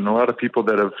tradition, and a lot of people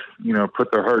that have,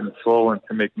 put their heart and soul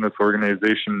into making this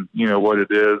organization, what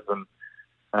it is. And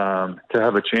to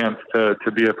have a chance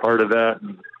to be a part of that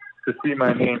and to see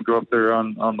my name go up there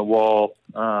on the wall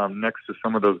next to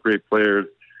some of those great players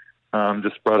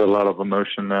just brought a lot of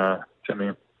emotion to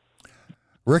me.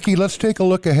 Ricky, let's take a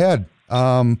look ahead.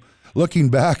 Looking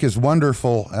back is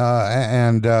wonderful,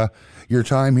 and your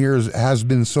time here has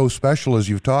been so special, as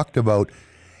you've talked about.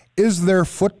 Is there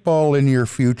football in your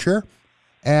future?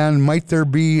 And might there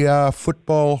be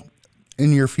football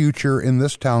in your future in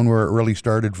this town where it really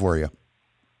started for you?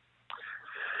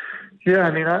 Yeah,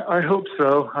 I mean, I hope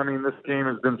so. I mean, this game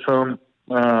has been so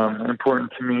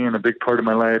important to me and a big part of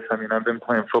my life. I mean, I've been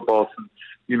playing football since,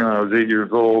 I was 8 years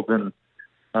old, and,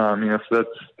 so that's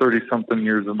 30-something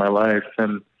years of my life.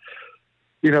 And,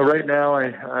 right now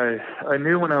I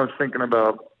knew when I was thinking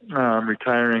about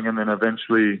retiring and then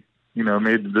eventually,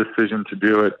 made the decision to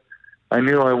do it, I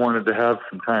knew I wanted to have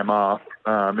some time off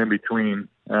in between.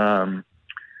 I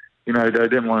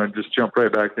didn't want to just jump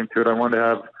right back into it. I wanted to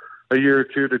have a year or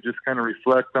two to just kind of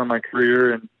reflect on my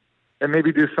career and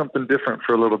maybe do something different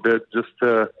for a little bit, just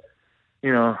to,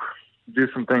 do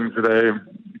some things that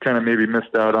I kind of maybe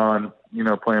missed out on,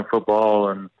 playing football.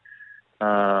 And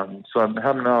so I'm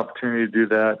having an opportunity to do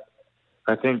that.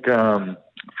 I think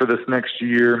for this next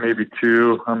year, maybe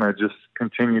two, I'm going to just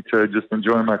continue to just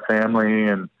enjoy my family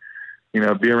and,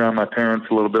 be around my parents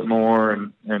a little bit more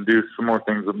and do some more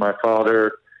things with my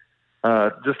father.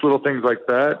 Just little things like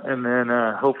that. And then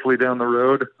hopefully down the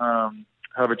road,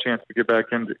 have a chance to get back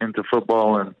into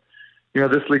football. And,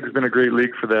 this league's been a great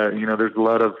league for that. There's a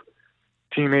lot of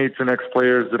teammates and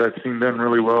ex-players that I've seen done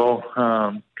really well.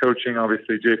 Coaching,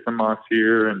 obviously, Jason Moss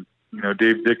here and,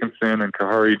 Dave Dickinson and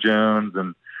Kahari Jones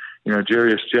and,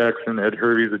 Jarius Jackson, Ed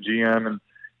Hervey's a GM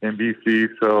in BC.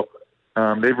 So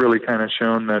they've really kind of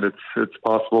shown that it's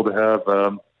possible to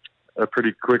have a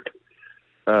pretty quick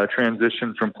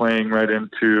transition from playing right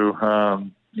into,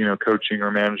 coaching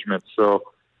or management. So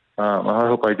I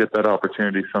hope I get that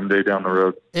opportunity someday down the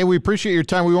road. Hey, we appreciate your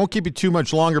time. We won't keep you too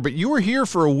much longer, but you were here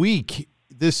for a week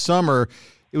this summer.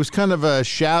 It was kind of a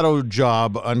shadow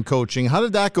job on coaching. How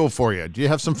did that go for you? Do you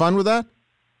have some fun with that?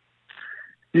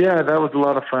 Yeah, that was a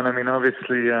lot of fun. I mean,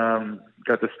 obviously,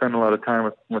 got to spend a lot of time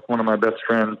with one of my best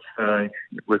friends,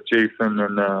 with Jason.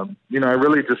 And, I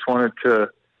really just wanted to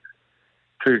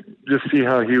just see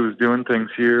how he was doing things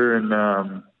here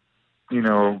and,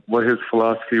 what his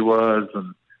philosophy was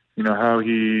and, how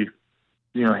he,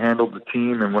 handled the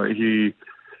team and what he,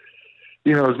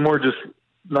 it was more just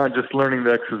not just learning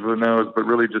the X's and O's, but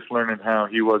really just learning how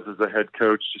he was as a head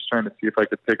coach, just trying to see if I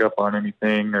could pick up on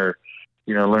anything or,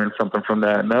 learn something from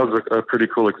that. And that was a pretty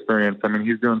cool experience. I mean,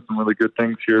 he's doing some really good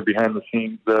things here behind the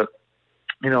scenes that,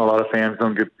 a lot of fans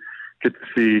don't get to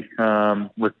see,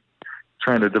 with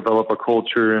trying to develop a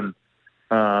culture and,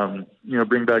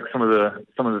 bring back some of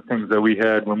the things that we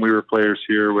had when we were players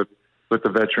here with the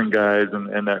veteran guys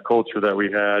and that culture that we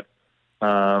had.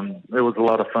 It was a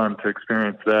lot of fun to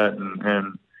experience that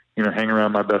and hang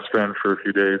around my best friend for a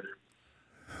few days.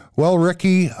 Well,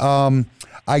 Ricky,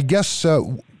 I guess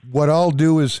what I'll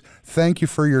do is thank you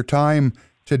for your time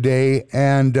today,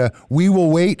 and we will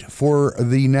wait for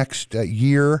the next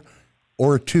year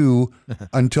or two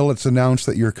until it's announced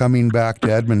that you're coming back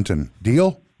to Edmonton.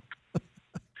 Deal?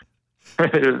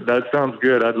 That sounds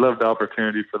good. I'd love the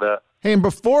opportunity for that. Hey, and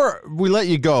before we let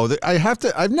you go,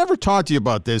 I've never talked to you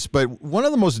about this, but one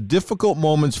of the most difficult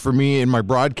moments for me in my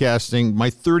broadcasting, my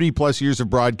 30-plus years of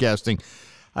broadcasting,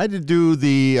 I had to do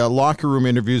the locker room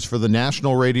interviews for the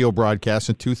national radio broadcast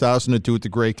in 2002 at the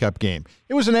Grey Cup game.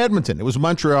 It was in Edmonton. It was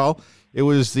Montreal. It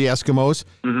was the Eskimos.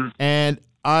 Mm-hmm. And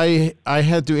I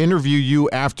had to interview you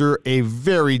after a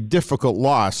very difficult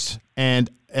loss.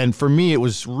 And for me, it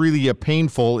was really a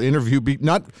painful interview,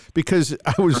 not because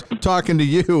I was talking to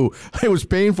you. It was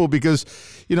painful because,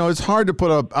 it's hard to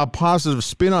put a positive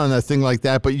spin on a thing like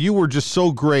that, but you were just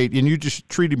so great, and you just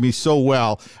treated me so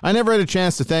well. I never had a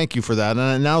chance to thank you for that,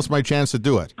 and now's my chance to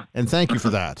do it. And thank you for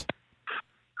that.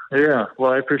 Yeah,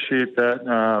 well, I appreciate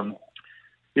that.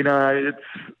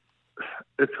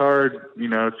 It's hard,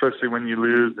 especially when you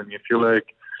lose and you feel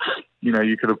like,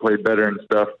 you could have played better and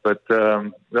stuff. But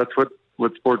that's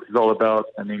what sports is all about.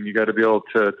 I mean, you got to be able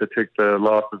to take the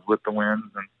losses with the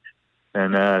wins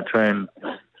and try and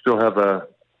still have a,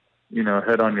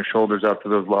 head on your shoulders after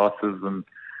those losses. And,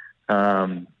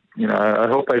 I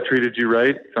hope I treated you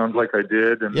right. Sounds like I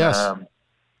did. And, yes.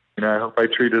 I hope I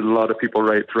treated a lot of people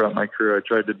right throughout my career. I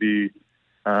tried to be,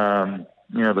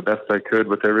 the best I could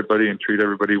with everybody and treat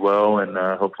everybody well. And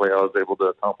hopefully I was able to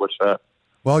accomplish that.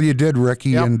 Well, you did,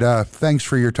 Ricky, Yep. and thanks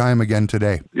for your time again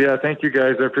today. Yeah, thank you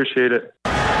guys. I appreciate it.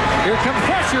 Here comes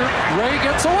pressure. Ray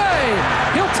gets away.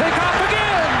 He'll take off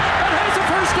again and has a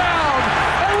first down.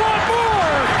 And one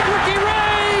more. Ricky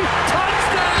Ray,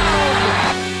 touchdown.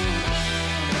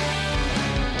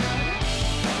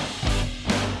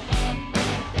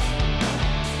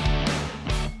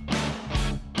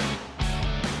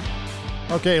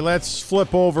 Okay, let's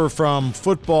flip over from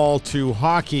football to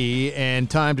hockey, and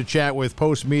time to chat with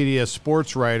post-media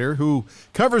sports writer who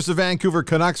covers the Vancouver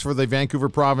Canucks for the Vancouver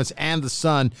Province and the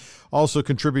Sun, also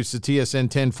contributes to TSN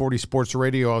 1040 Sports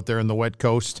Radio out there in the West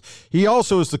Coast. He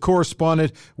also is the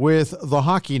correspondent with the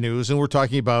Hockey News, and we're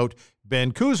talking about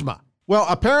Ben Kuzma. Well,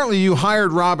 apparently you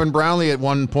hired Robin Brownlee at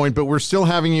one point, but we're still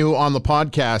having you on the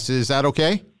podcast. Is that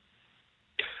okay?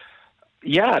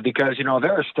 Yeah, because,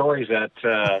 there are stories that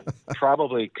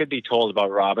probably could be told about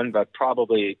Robin, but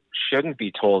probably shouldn't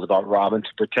be told about Robin to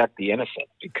protect the innocent.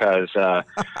 Because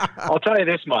I'll tell you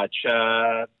this much,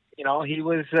 he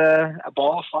was a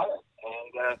ball of fire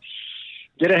and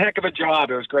did a heck of a job.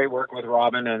 It was great working with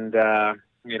Robin, and,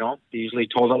 he usually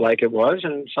told it like it was,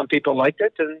 and some people liked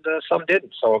it and some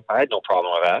didn't. So I had no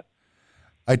problem with that.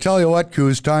 I tell you what,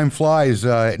 Kuz, time flies.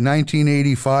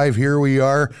 1985, here we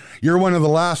are. You're one of the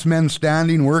last men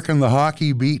standing working the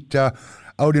hockey beat out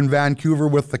in Vancouver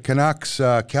with the Canucks,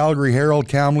 Calgary Herald,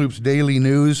 Kamloops Daily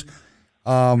News.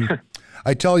 I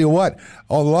tell you what,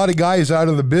 a lot of guys out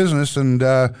of the business, and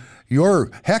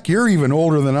you're even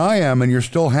older than I am, and you're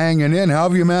still hanging in. How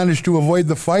have you managed to avoid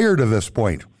the fire to this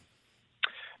point?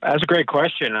 That's a great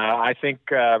question. I think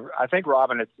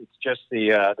Robin, it's just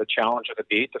the challenge of the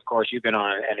beat. Of course, you've been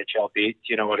on an NHL beat.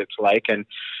 You know what it's like, and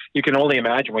you can only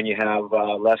imagine when you have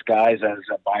less guys as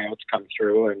buyouts come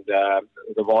through and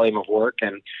the volume of work.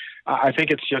 And I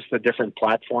think it's just the different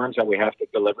platforms that we have to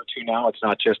deliver to now. It's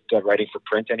not just writing for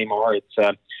print anymore.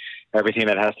 It's everything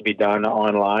that has to be done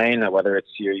online, whether it's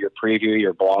your preview,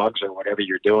 your blogs, or whatever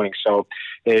you're doing. So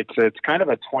it's kind of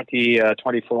a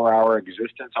 24-hour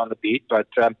existence on the beat. But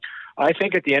I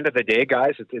think at the end of the day,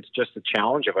 guys, it's just the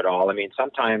challenge of it all. I mean,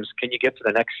 sometimes can you get to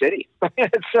the next city?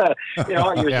 It's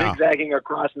you're zigzagging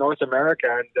across North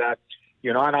America, and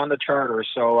you're not on the charter.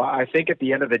 So I think at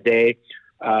the end of the day,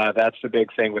 that's the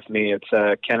big thing with me.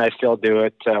 It's can I still do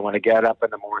it when I get up in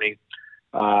the morning?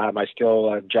 Am I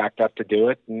still jacked up to do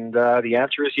it? And the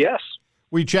answer is yes.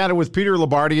 We chatted with Peter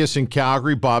Labardius in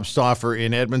Calgary, Bob Stauffer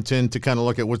in Edmonton to kind of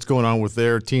look at what's going on with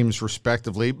their teams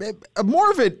respectively.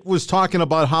 More of it was talking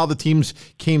about how the teams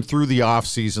came through the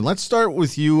offseason. Let's start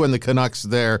with you and the Canucks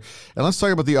there, and let's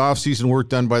talk about the offseason work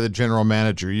done by the general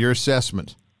manager. Your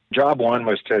assessment. Job one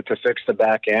was to fix the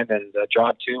back end, and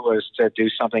job two was to do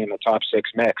something in the top six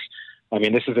mix. I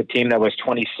mean, this is a team that was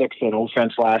 26th in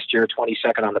offense last year,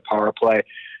 22nd on the power play.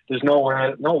 There's no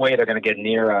way they're going to get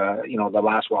near, the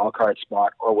last wild card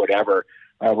spot or whatever,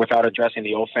 without addressing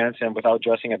the offense and without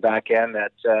addressing a back end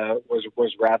that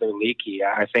was rather leaky.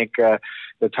 I think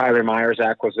the Tyler Myers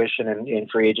acquisition in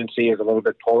free agency is a little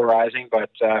bit polarizing, but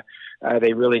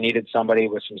they really needed somebody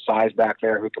with some size back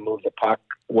there who can move the puck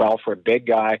well for a big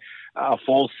guy. A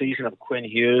full season of Quinn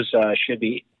Hughes should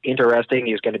be interesting.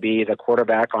 He's going to be the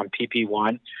quarterback on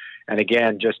PP1. And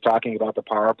again, just talking about the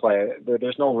power play,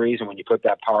 there's no reason when you put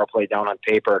that power play down on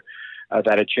paper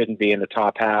that it shouldn't be in the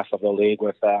top half of the league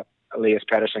with Elias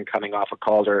Pettersson coming off a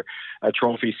Calder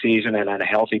trophy season and then a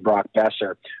healthy Brock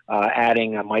Besser.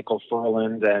 Adding Michael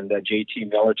Furland and JT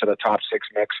Miller to the top six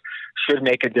mix should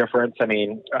make a difference. I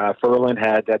mean, Furland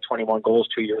had 21 goals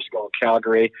 2 years ago in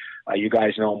Calgary. You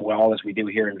guys know him well, as we do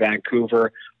here in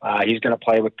Vancouver. He's going to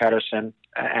play with Pettersson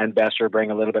and Besser, bring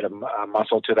a little bit of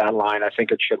muscle to that line. I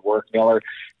think it should work. Miller,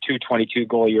 2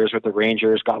 22-goal years with the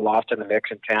Rangers, got lost in the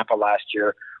mix in Tampa last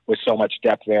year with so much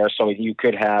depth there. So you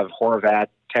could have Horvat,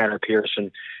 Tanner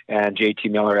Pearson, and JT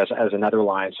Miller as another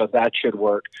line. So that should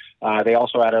work. They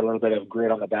also added a little bit of grit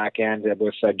on the back end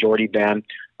with Jordy Ben.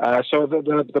 So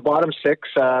the bottom six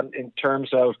in terms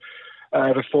of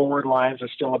the forward lines is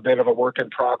still a bit of a work in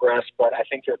progress, but I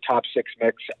think their top six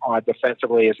mix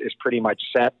defensively is pretty much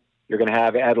set. You're going to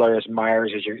have Edler as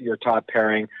Myers as your top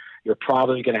pairing. You're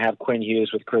probably going to have Quinn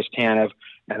Hughes with Chris Tanev,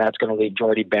 and that's going to leave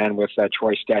Jordy Ben with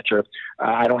Troy Stetcher.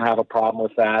 I don't have a problem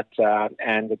with that,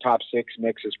 and the top 6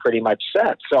 mix is pretty much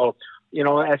set. So,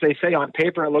 as they say, on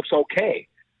paper it looks okay,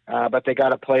 but they got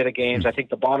to play the games. I think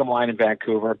the bottom line in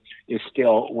Vancouver is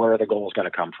still where the goal is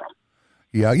going to come from.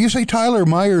 Yeah, you say Tyler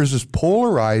Myers is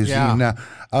polarizing. Yeah.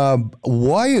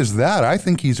 Why is that? I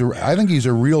think he's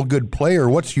a real good player.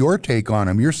 What's your take on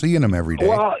him? You're seeing him every day.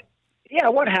 Well, yeah,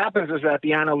 what happens is that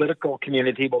the analytical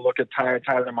community will look at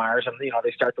Tyler Myers, and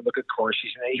they start to look at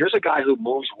Corsi. Here's a guy who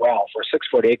moves well, for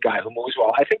a 6'8" guy who moves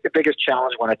well. I think the biggest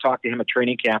challenge when I talked to him at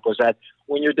training camp was that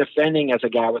when you're defending as a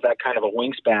guy with that kind of a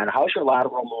wingspan, how's your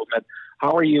lateral movement?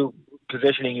 How are you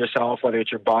positioning yourself, whether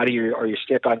it's your body or your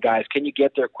stick on guys? Can you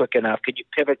get there quick enough? Can you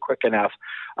pivot quick enough?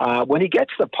 When he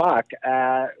gets the puck,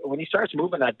 when he starts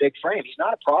moving that big frame, he's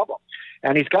not a problem.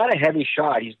 And he's got a heavy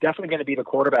shot. He's definitely going to be the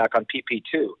quarterback on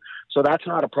PP2. So that's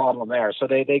not a problem there. So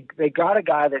they got a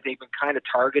guy that they've been kind of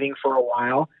targeting for a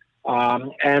while.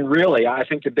 And really, I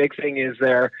think the big thing is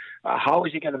there, how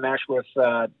is he going to mesh with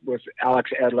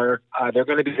Alex Edler? They're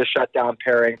going to be the shutdown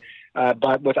pairing.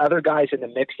 But with other guys in the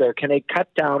mix there, can they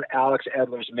cut down Alex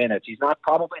Edler's minutes? He's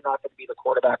probably not going to be the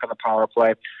quarterback on the power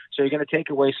play, so you're going to take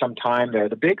away some time there.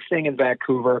 The big thing in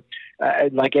Vancouver,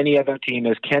 like any other team,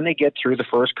 is can they get through the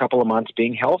first couple of months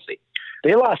being healthy?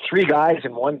 They lost 3 guys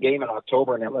in one game in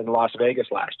October in Las Vegas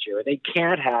last year, and they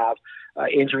can't have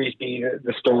injuries be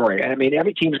the story. I mean,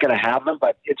 every team's going to have them,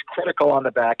 but it's critical on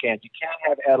the back end. You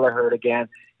can't have Edler hurt again.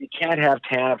 You can't have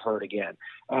Tanev hurt again.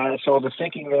 So the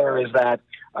thinking there is that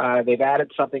they've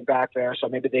added something back there, so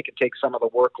maybe they can take some of the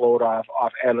workload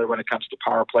off Edler when it comes to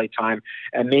power play time,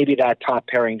 and maybe that top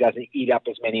pairing doesn't eat up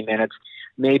as many minutes.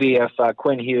 Maybe if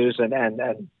Quinn Hughes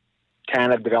and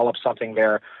Tanev develop something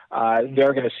there,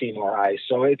 they're going to see more ice.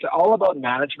 So it's all about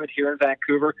management here in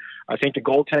Vancouver. I think the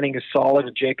goaltending is solid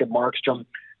with Jacob Markstrom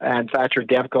and Thatcher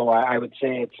Demko. I would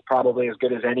say it's probably as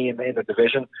good as any in the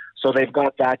division. So they've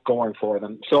got that going for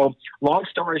them. So long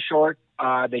story short,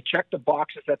 they checked the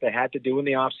boxes that they had to do in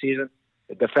the offseason.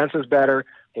 The defense is better.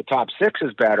 The top 6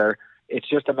 is better. It's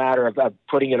just a matter of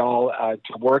putting it all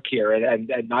to work here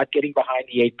and not getting behind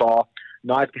the 8 ball,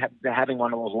 not having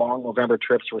one of those long November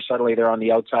trips where suddenly they're on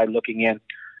the outside looking in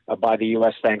by the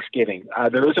U.S. Thanksgiving.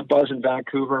 There is a buzz in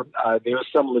Vancouver. There is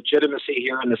some legitimacy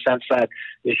here in the sense that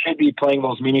they should be playing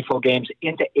those meaningful games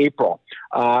into April.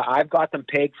 I've got them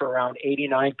pegged for around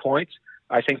 89 points.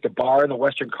 I think the bar in the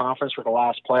Western Conference for the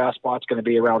last playoff spot is going to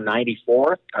be around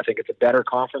 94. I think it's a better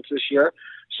conference this year.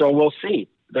 So we'll see.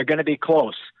 They're going to be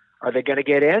close. Are they going to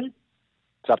get in?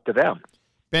 It's up to them.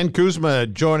 Ben Kuzma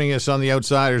joining us on The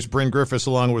Outsiders, Bryn Griffiths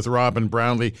along with Robin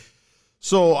Brownlee.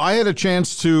 So I had a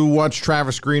chance to watch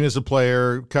Travis Green as a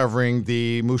player covering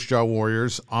the Moose Jaw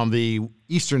Warriors on the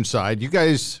eastern side. You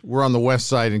guys were on the west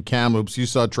side in Kamloops. You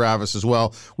saw Travis as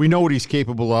well. We know what he's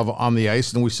capable of on the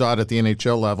ice, and we saw it at the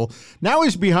NHL level. Now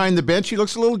he's behind the bench. He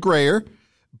looks a little grayer,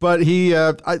 but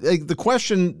the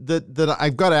question that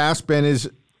I've got to ask, Ben, is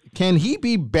can he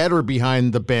be better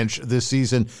behind the bench this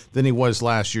season than he was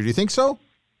last year? Do you think so?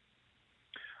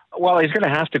 Well, he's going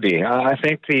to have to be. I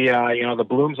think the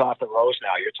bloom's off the rose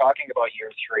now. You're talking about year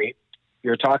 3.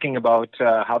 You're talking about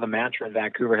how the mantra in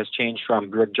Vancouver has changed from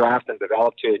draft and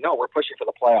develop to, no, we're pushing for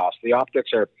the playoffs. The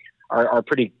optics are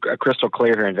pretty crystal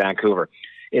clear here in Vancouver.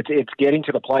 It's getting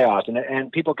to the playoffs.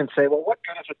 And people can say, well, what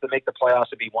good is it to make the playoffs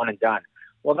to be one and done?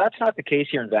 Well, that's not the case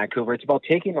here in Vancouver. It's about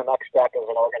taking the next step as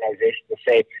an organization to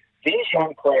say, these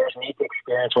young players need to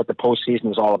experience what the postseason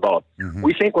is all about. Mm-hmm.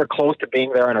 We think we're close to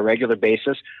being there on a regular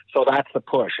basis, so that's the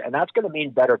push. And that's going to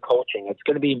mean better coaching. It's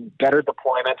going to be better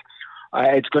deployment.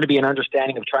 It's going to be an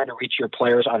understanding of trying to reach your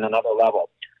players on another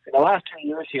level. In the last 2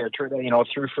 years here,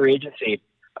 through free agency,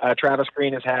 Travis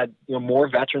Green has had more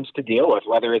veterans to deal with,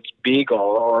 whether it's Beagle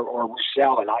or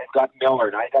Roussel, and now you've got Miller,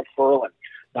 now you've got Ferland,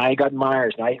 now you got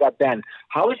Myers, now you got Ben.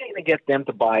 How is he going to get them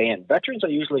to buy in? Veterans are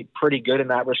usually pretty good in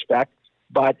that respect.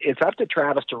 But it's up to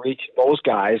Travis to reach those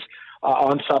guys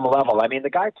on some level. I mean, the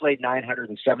guy played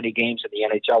 970 games in the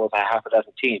NHL with a half a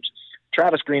dozen teams.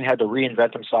 Travis Green had to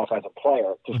reinvent himself as a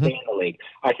player to stay in the league.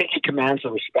 I think he commands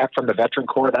the respect from the veteran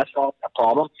core. That's not a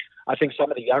problem. I think some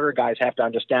of the younger guys have to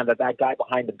understand that guy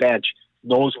behind the bench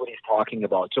knows what he's talking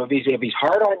about. So if he's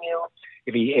hard on you,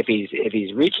 if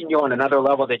he's reaching you on another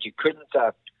level that you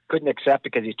couldn't accept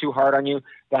because he's too hard on you,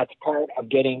 that's part of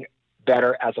getting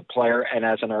better as a player and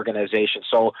as an organization.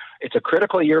 So it's a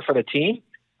critical year for the team.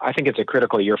 I think it's a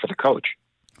critical year for the coach.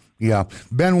 Yeah.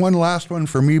 Ben, one last one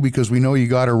for me because we know you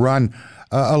got to run.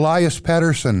 Elias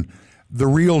Pettersson, the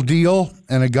real deal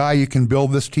and a guy you can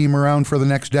build this team around for the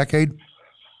next decade?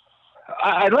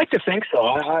 I'd like to think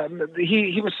so.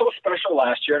 He was so special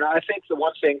last year, and I think the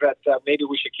one thing that maybe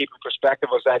we should keep in perspective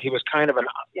was that he was kind of an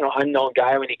unknown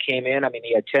guy when he came in. I mean,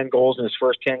 he had 10 goals in his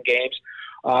first 10 games.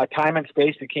 Time and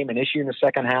space became an issue in the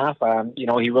second half.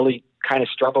 He really kind of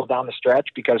struggled down the stretch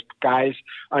because guys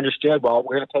understood, well,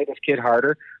 we're going to play this kid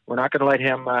harder. We're not going to let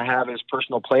him have his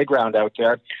personal playground out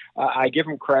there. I give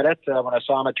him credit. When I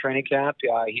saw him at training camp,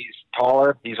 he's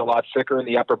taller. He's a lot thicker in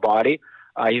the upper body.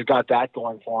 He's got that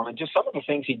going for him. And just some of the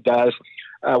things he does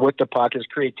with the puck, his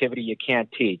creativity, you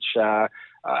can't teach.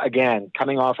 Again,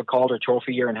 coming off a Calder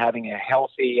Trophy year and having a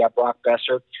healthy Brock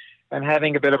Besser and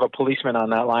having a bit of a policeman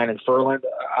on that line in Ferland,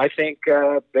 I think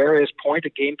there is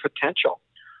point-of-game potential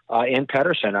in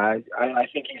Pettersson. I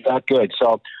think he's that good.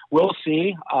 So we'll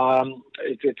see.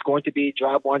 It's going to be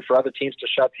job one for other teams to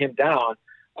shut him down.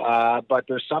 But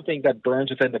there's something that burns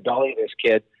within the belly of this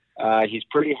kid. He's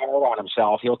pretty hard on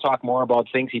himself. He'll talk more about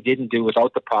things he didn't do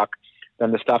without the puck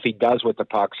than the stuff he does with the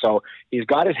puck. So he's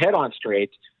got his head on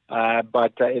straight.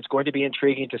 But it's going to be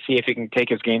intriguing to see if he can take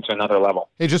his game to another level.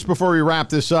 Hey, just before we wrap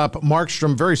this up,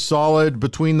 Markstrom, very solid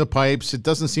between the pipes. It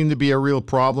doesn't seem to be a real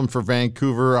problem for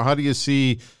Vancouver. How do you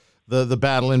see the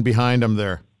battle in behind him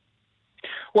there?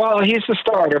 Well, he's the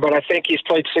starter, but I think he's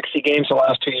played 60 games the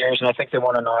last 2 years, and I think they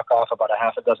want to knock off about a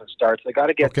half a dozen starts. They got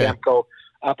to get Demko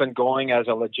up and going as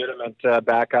a legitimate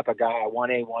backup, a guy, a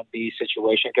 1A, 1B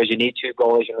situation, because you need two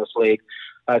goalies in this league.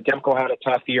 Demko had a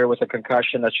tough year with a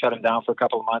concussion that shut him down for a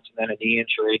couple of months and then a knee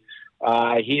injury.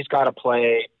 He's got to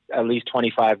play at least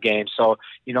 25 games. So,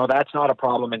 that's not a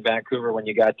problem in Vancouver when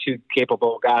you got two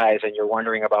capable guys and you're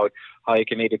wondering about how you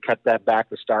can maybe cut that back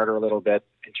the starter a little bit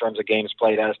in terms of games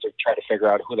played as to try to figure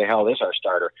out who the hell is our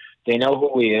starter. They know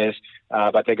who he is,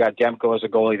 but they got Demko as a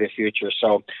goalie of the future.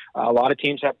 So a lot of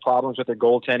teams have problems with their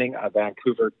goaltending.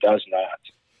 Vancouver does not.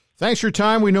 Thanks for your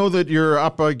time. We know that you're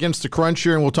up against the crunch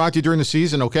here, and we'll talk to you during the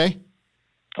season, okay?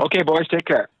 Okay, boys. Take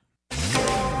care.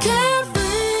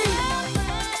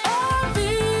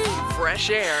 Fresh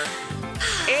air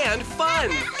and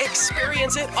fun.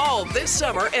 Experience it all this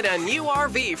summer in a new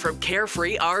RV from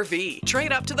Carefree RV.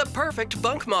 Trade up to the perfect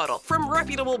bunk model from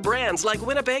reputable brands like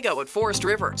Winnebago and Forest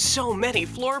River. So many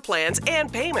floor plans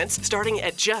and payments starting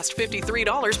at just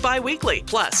 $53 bi-weekly.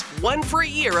 Plus, 1 free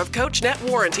year of CoachNet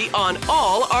warranty on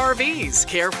all RVs.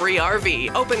 Carefree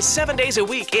RV opens 7 days a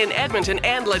week in Edmonton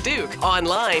and Leduc.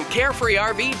 Online,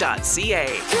 carefreerv.ca.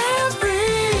 Carefree.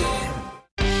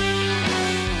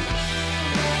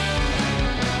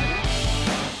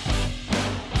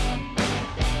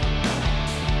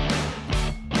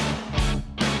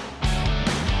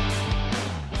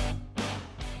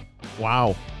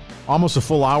 Wow. Almost a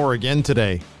full hour again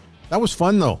today. That was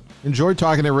fun, though. Enjoyed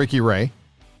talking to Ricky Ray.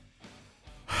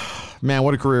 Man,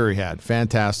 what a career he had.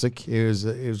 Fantastic. It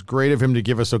was great of him to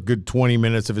give us a good 20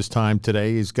 minutes of his time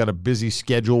today. He's got a busy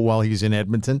schedule while he's in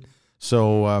Edmonton,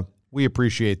 so we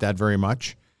appreciate that very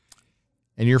much.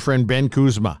 And your friend Ben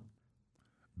Kuzma.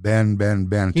 Ben.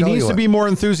 He needs to be more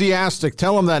enthusiastic.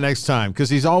 Tell him that next time,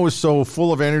 because he's always so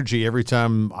full of energy every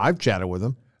time I've chatted with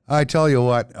him. I tell you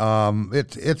what,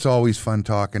 it's always fun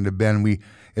talking to Ben.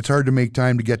 It's hard to make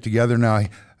time to get together now.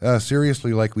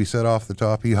 Seriously, like we said off the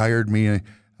top, he hired me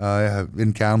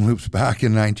in Kamloops back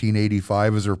in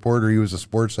 1985 as a reporter. He was a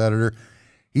sports editor.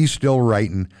 He's still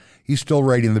writing. He's still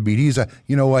writing the beat. He's a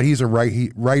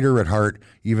writer at heart,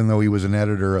 even though he was an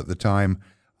editor at the time.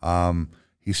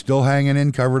 He's still hanging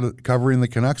in, covering the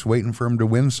Canucks, waiting for him to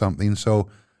win something. So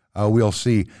we'll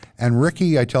see. And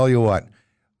Ricky, I tell you what.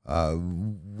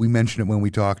 We mentioned it when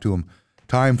we talked to him.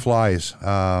 Time flies,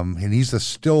 and he's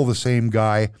still the same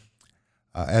guy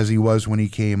as he was when he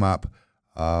came up.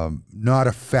 Not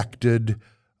affected,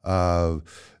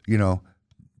 doesn't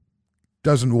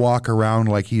walk around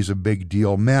like he's a big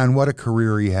deal. Man, what a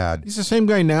career he had. He's the same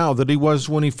guy now that he was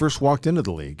when he first walked into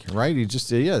the league, right? He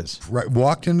is. Right,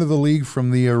 walked into the league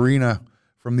from the arena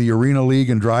league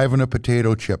and driving a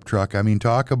potato chip truck. I mean,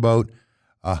 talk about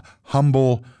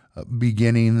humble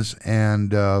beginnings,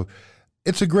 and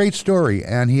it's a great story,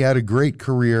 and he had a great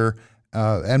career,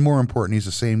 and more important, he's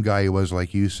the same guy he was,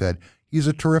 like you said. He's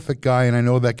a terrific guy, and I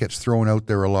know that gets thrown out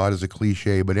there a lot as a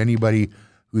cliche, but anybody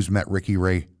who's met Ricky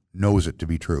Ray knows it to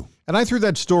be true. And I threw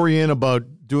that story in about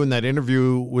doing that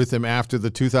interview with him after the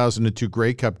 2002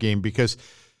 Grey Cup game, because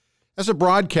as a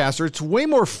broadcaster, it's way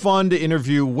more fun to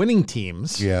interview winning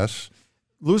teams. Yes.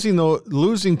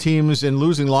 Losing teams and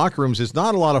losing locker rooms is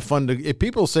not a lot of fun. If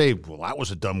people say, well, that was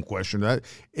a dumb question,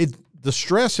 the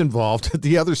stress involved at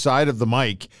the other side of the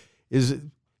mic is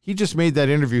he just made that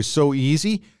interview so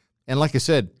easy. And like I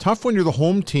said, tough when you're the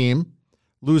home team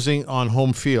losing on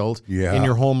home field in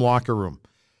your home locker room.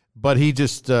 But he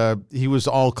just, he was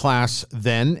all class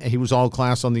then. He was all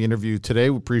class on the interview today.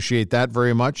 We appreciate that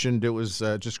very much. And it was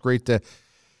just great to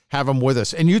have him with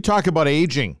us. And you talk about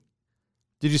aging.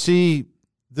 Did you see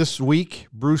this week,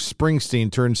 Bruce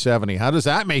Springsteen turned 70? How does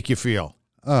that make you feel?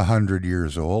 100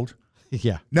 years old.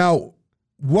 Yeah. Now,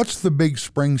 what's the big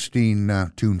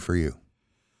Springsteen tune for you?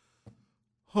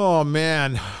 Oh,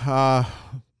 man.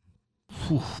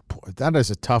 Boy, that is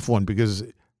a tough one because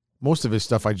most of his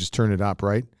stuff, I just turn it up,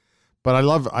 right? But I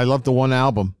love the one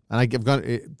album. And I've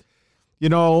gone, you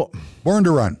know. Born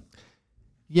to Run.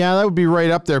 Yeah, that would be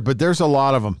right up there. But there's a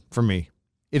lot of them for me.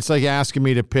 It's like asking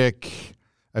me to pick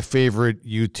a favorite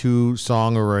U2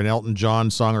 song or an Elton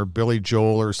John song or Billy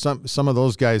Joel or some of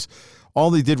those guys.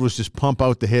 All they did was just pump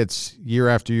out the hits year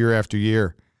after year after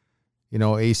year. You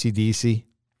know, AC/DC.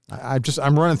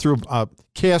 I'm running through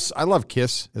Kiss. I love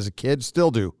Kiss as a kid,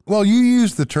 still do. Well, you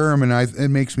use the term, and it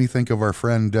makes me think of our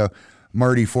friend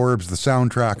Marty Forbes, the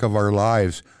soundtrack of our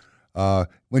lives.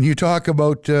 When you talk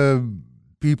about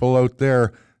people out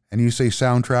there and you say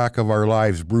soundtrack of our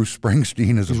lives, Bruce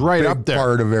Springsteen is a right big up there.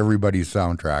 Part of everybody's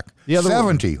soundtrack.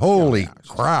 70, holy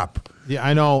crap. Yeah,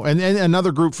 I know. And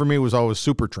another group for me was always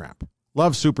Supertramp.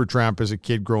 Loved Supertramp as a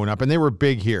kid growing up, and they were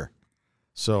big here.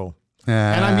 So...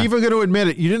 and I'm even going to admit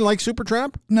it. You didn't like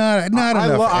Supertramp? Not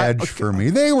enough edge for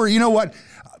me. They were, you know what?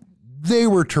 They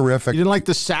were terrific. You didn't like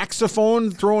the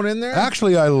saxophone thrown in there?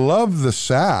 Actually, I love the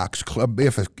sax.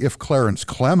 If Clarence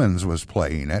Clemens was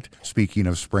playing it, speaking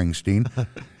of Springsteen.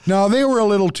 No, they were a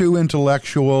little too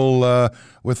intellectual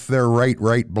with their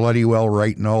right, bloody well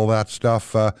right and all that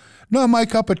stuff. Not my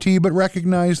cup of tea, but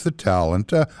recognize the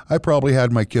talent. I probably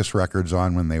had my Kiss records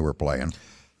on when they were playing.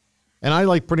 And I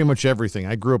like pretty much everything.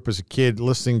 I grew up as a kid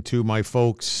listening to my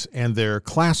folks and their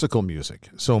classical music.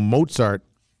 So Mozart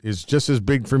is just as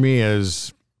big for me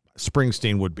as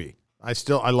Springsteen would be. I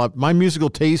love my musical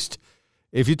taste.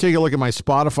 If you take a look at my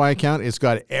Spotify account, it's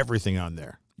got everything on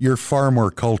there. You're far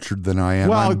more cultured than I am.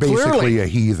 Well, I'm basically a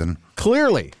heathen.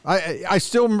 Clearly. I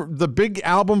still, the big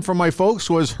album from my folks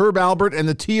was Herb Alpert and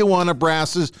the Tijuana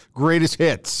Brass's greatest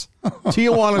hits.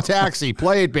 Tijuana Taxi.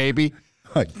 Play it, baby.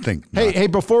 I think not. Hey,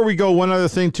 before we go, one other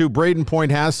thing too. Braden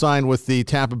Point has signed with the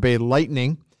Tampa Bay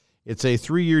Lightning. It's a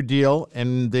 3-year deal,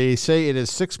 and they say it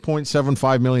is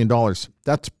 $6.75 million.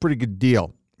 That's a pretty good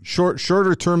deal.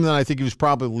 Shorter term than I think he was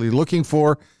probably looking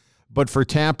for, but for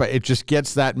Tampa, it just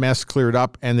gets that mess cleared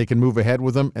up, and they can move ahead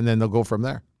with him, and then they'll go from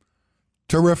there.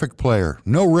 Terrific player.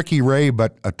 No Ricky Ray,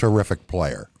 but a terrific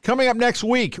player. Coming up next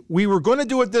week, we were going to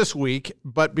do it this week,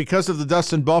 but because of the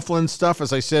Dustin Byfuglien stuff,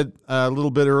 as I said a little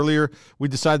bit earlier, we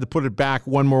decided to put it back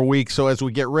one more week. So as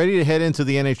we get ready to head into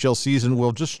the NHL season,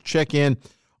 we'll just check in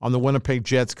on the Winnipeg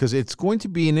Jets because it's going to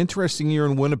be an interesting year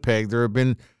in Winnipeg. There have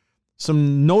been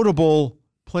some notable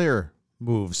player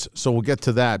moves, so we'll get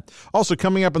to that. Also,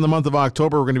 coming up in the month of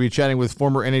October, we're going to be chatting with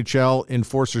former NHL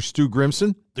enforcer Stu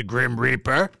Grimson, the Grim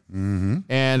Reaper,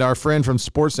 and our friend from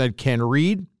Sportsnet, Ken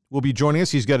Reed, will be joining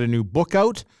us. He's got a new book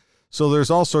out, so there's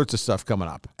all sorts of stuff coming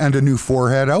up. And a new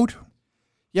forehead out?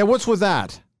 Yeah, what's with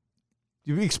that?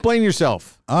 You explain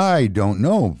yourself. I don't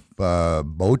know.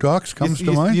 Botox comes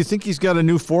to mind. You think he's got a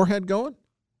new forehead going?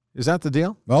 Is that the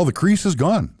deal? Well, the crease is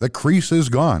gone. The crease is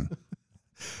gone.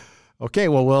 Okay,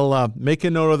 well, we'll make a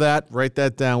note of that. Write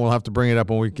that down. We'll have to bring it up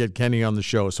when we get Kenny on the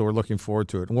show, so we're looking forward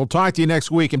to it. And we'll talk to you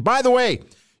next week. And by the way,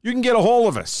 you can get a hold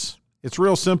of us. It's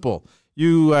real simple.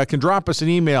 You can drop us an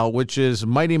email, which is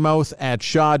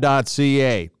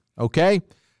mightymouth@shaw.ca. Okay?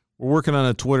 We're working on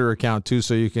a Twitter account, too,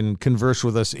 so you can converse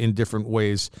with us in different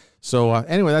ways. So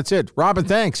anyway, that's it. Robin,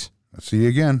 thanks. I'll see you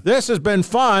again. This has been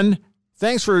fun.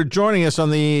 Thanks for joining us on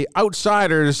The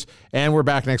Outsiders, and we're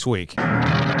back next week.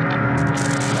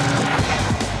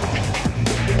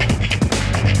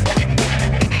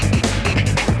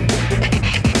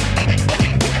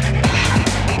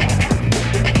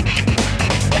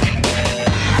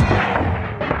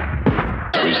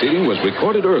 Was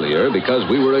recorded earlier because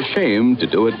we were ashamed to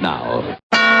do it now.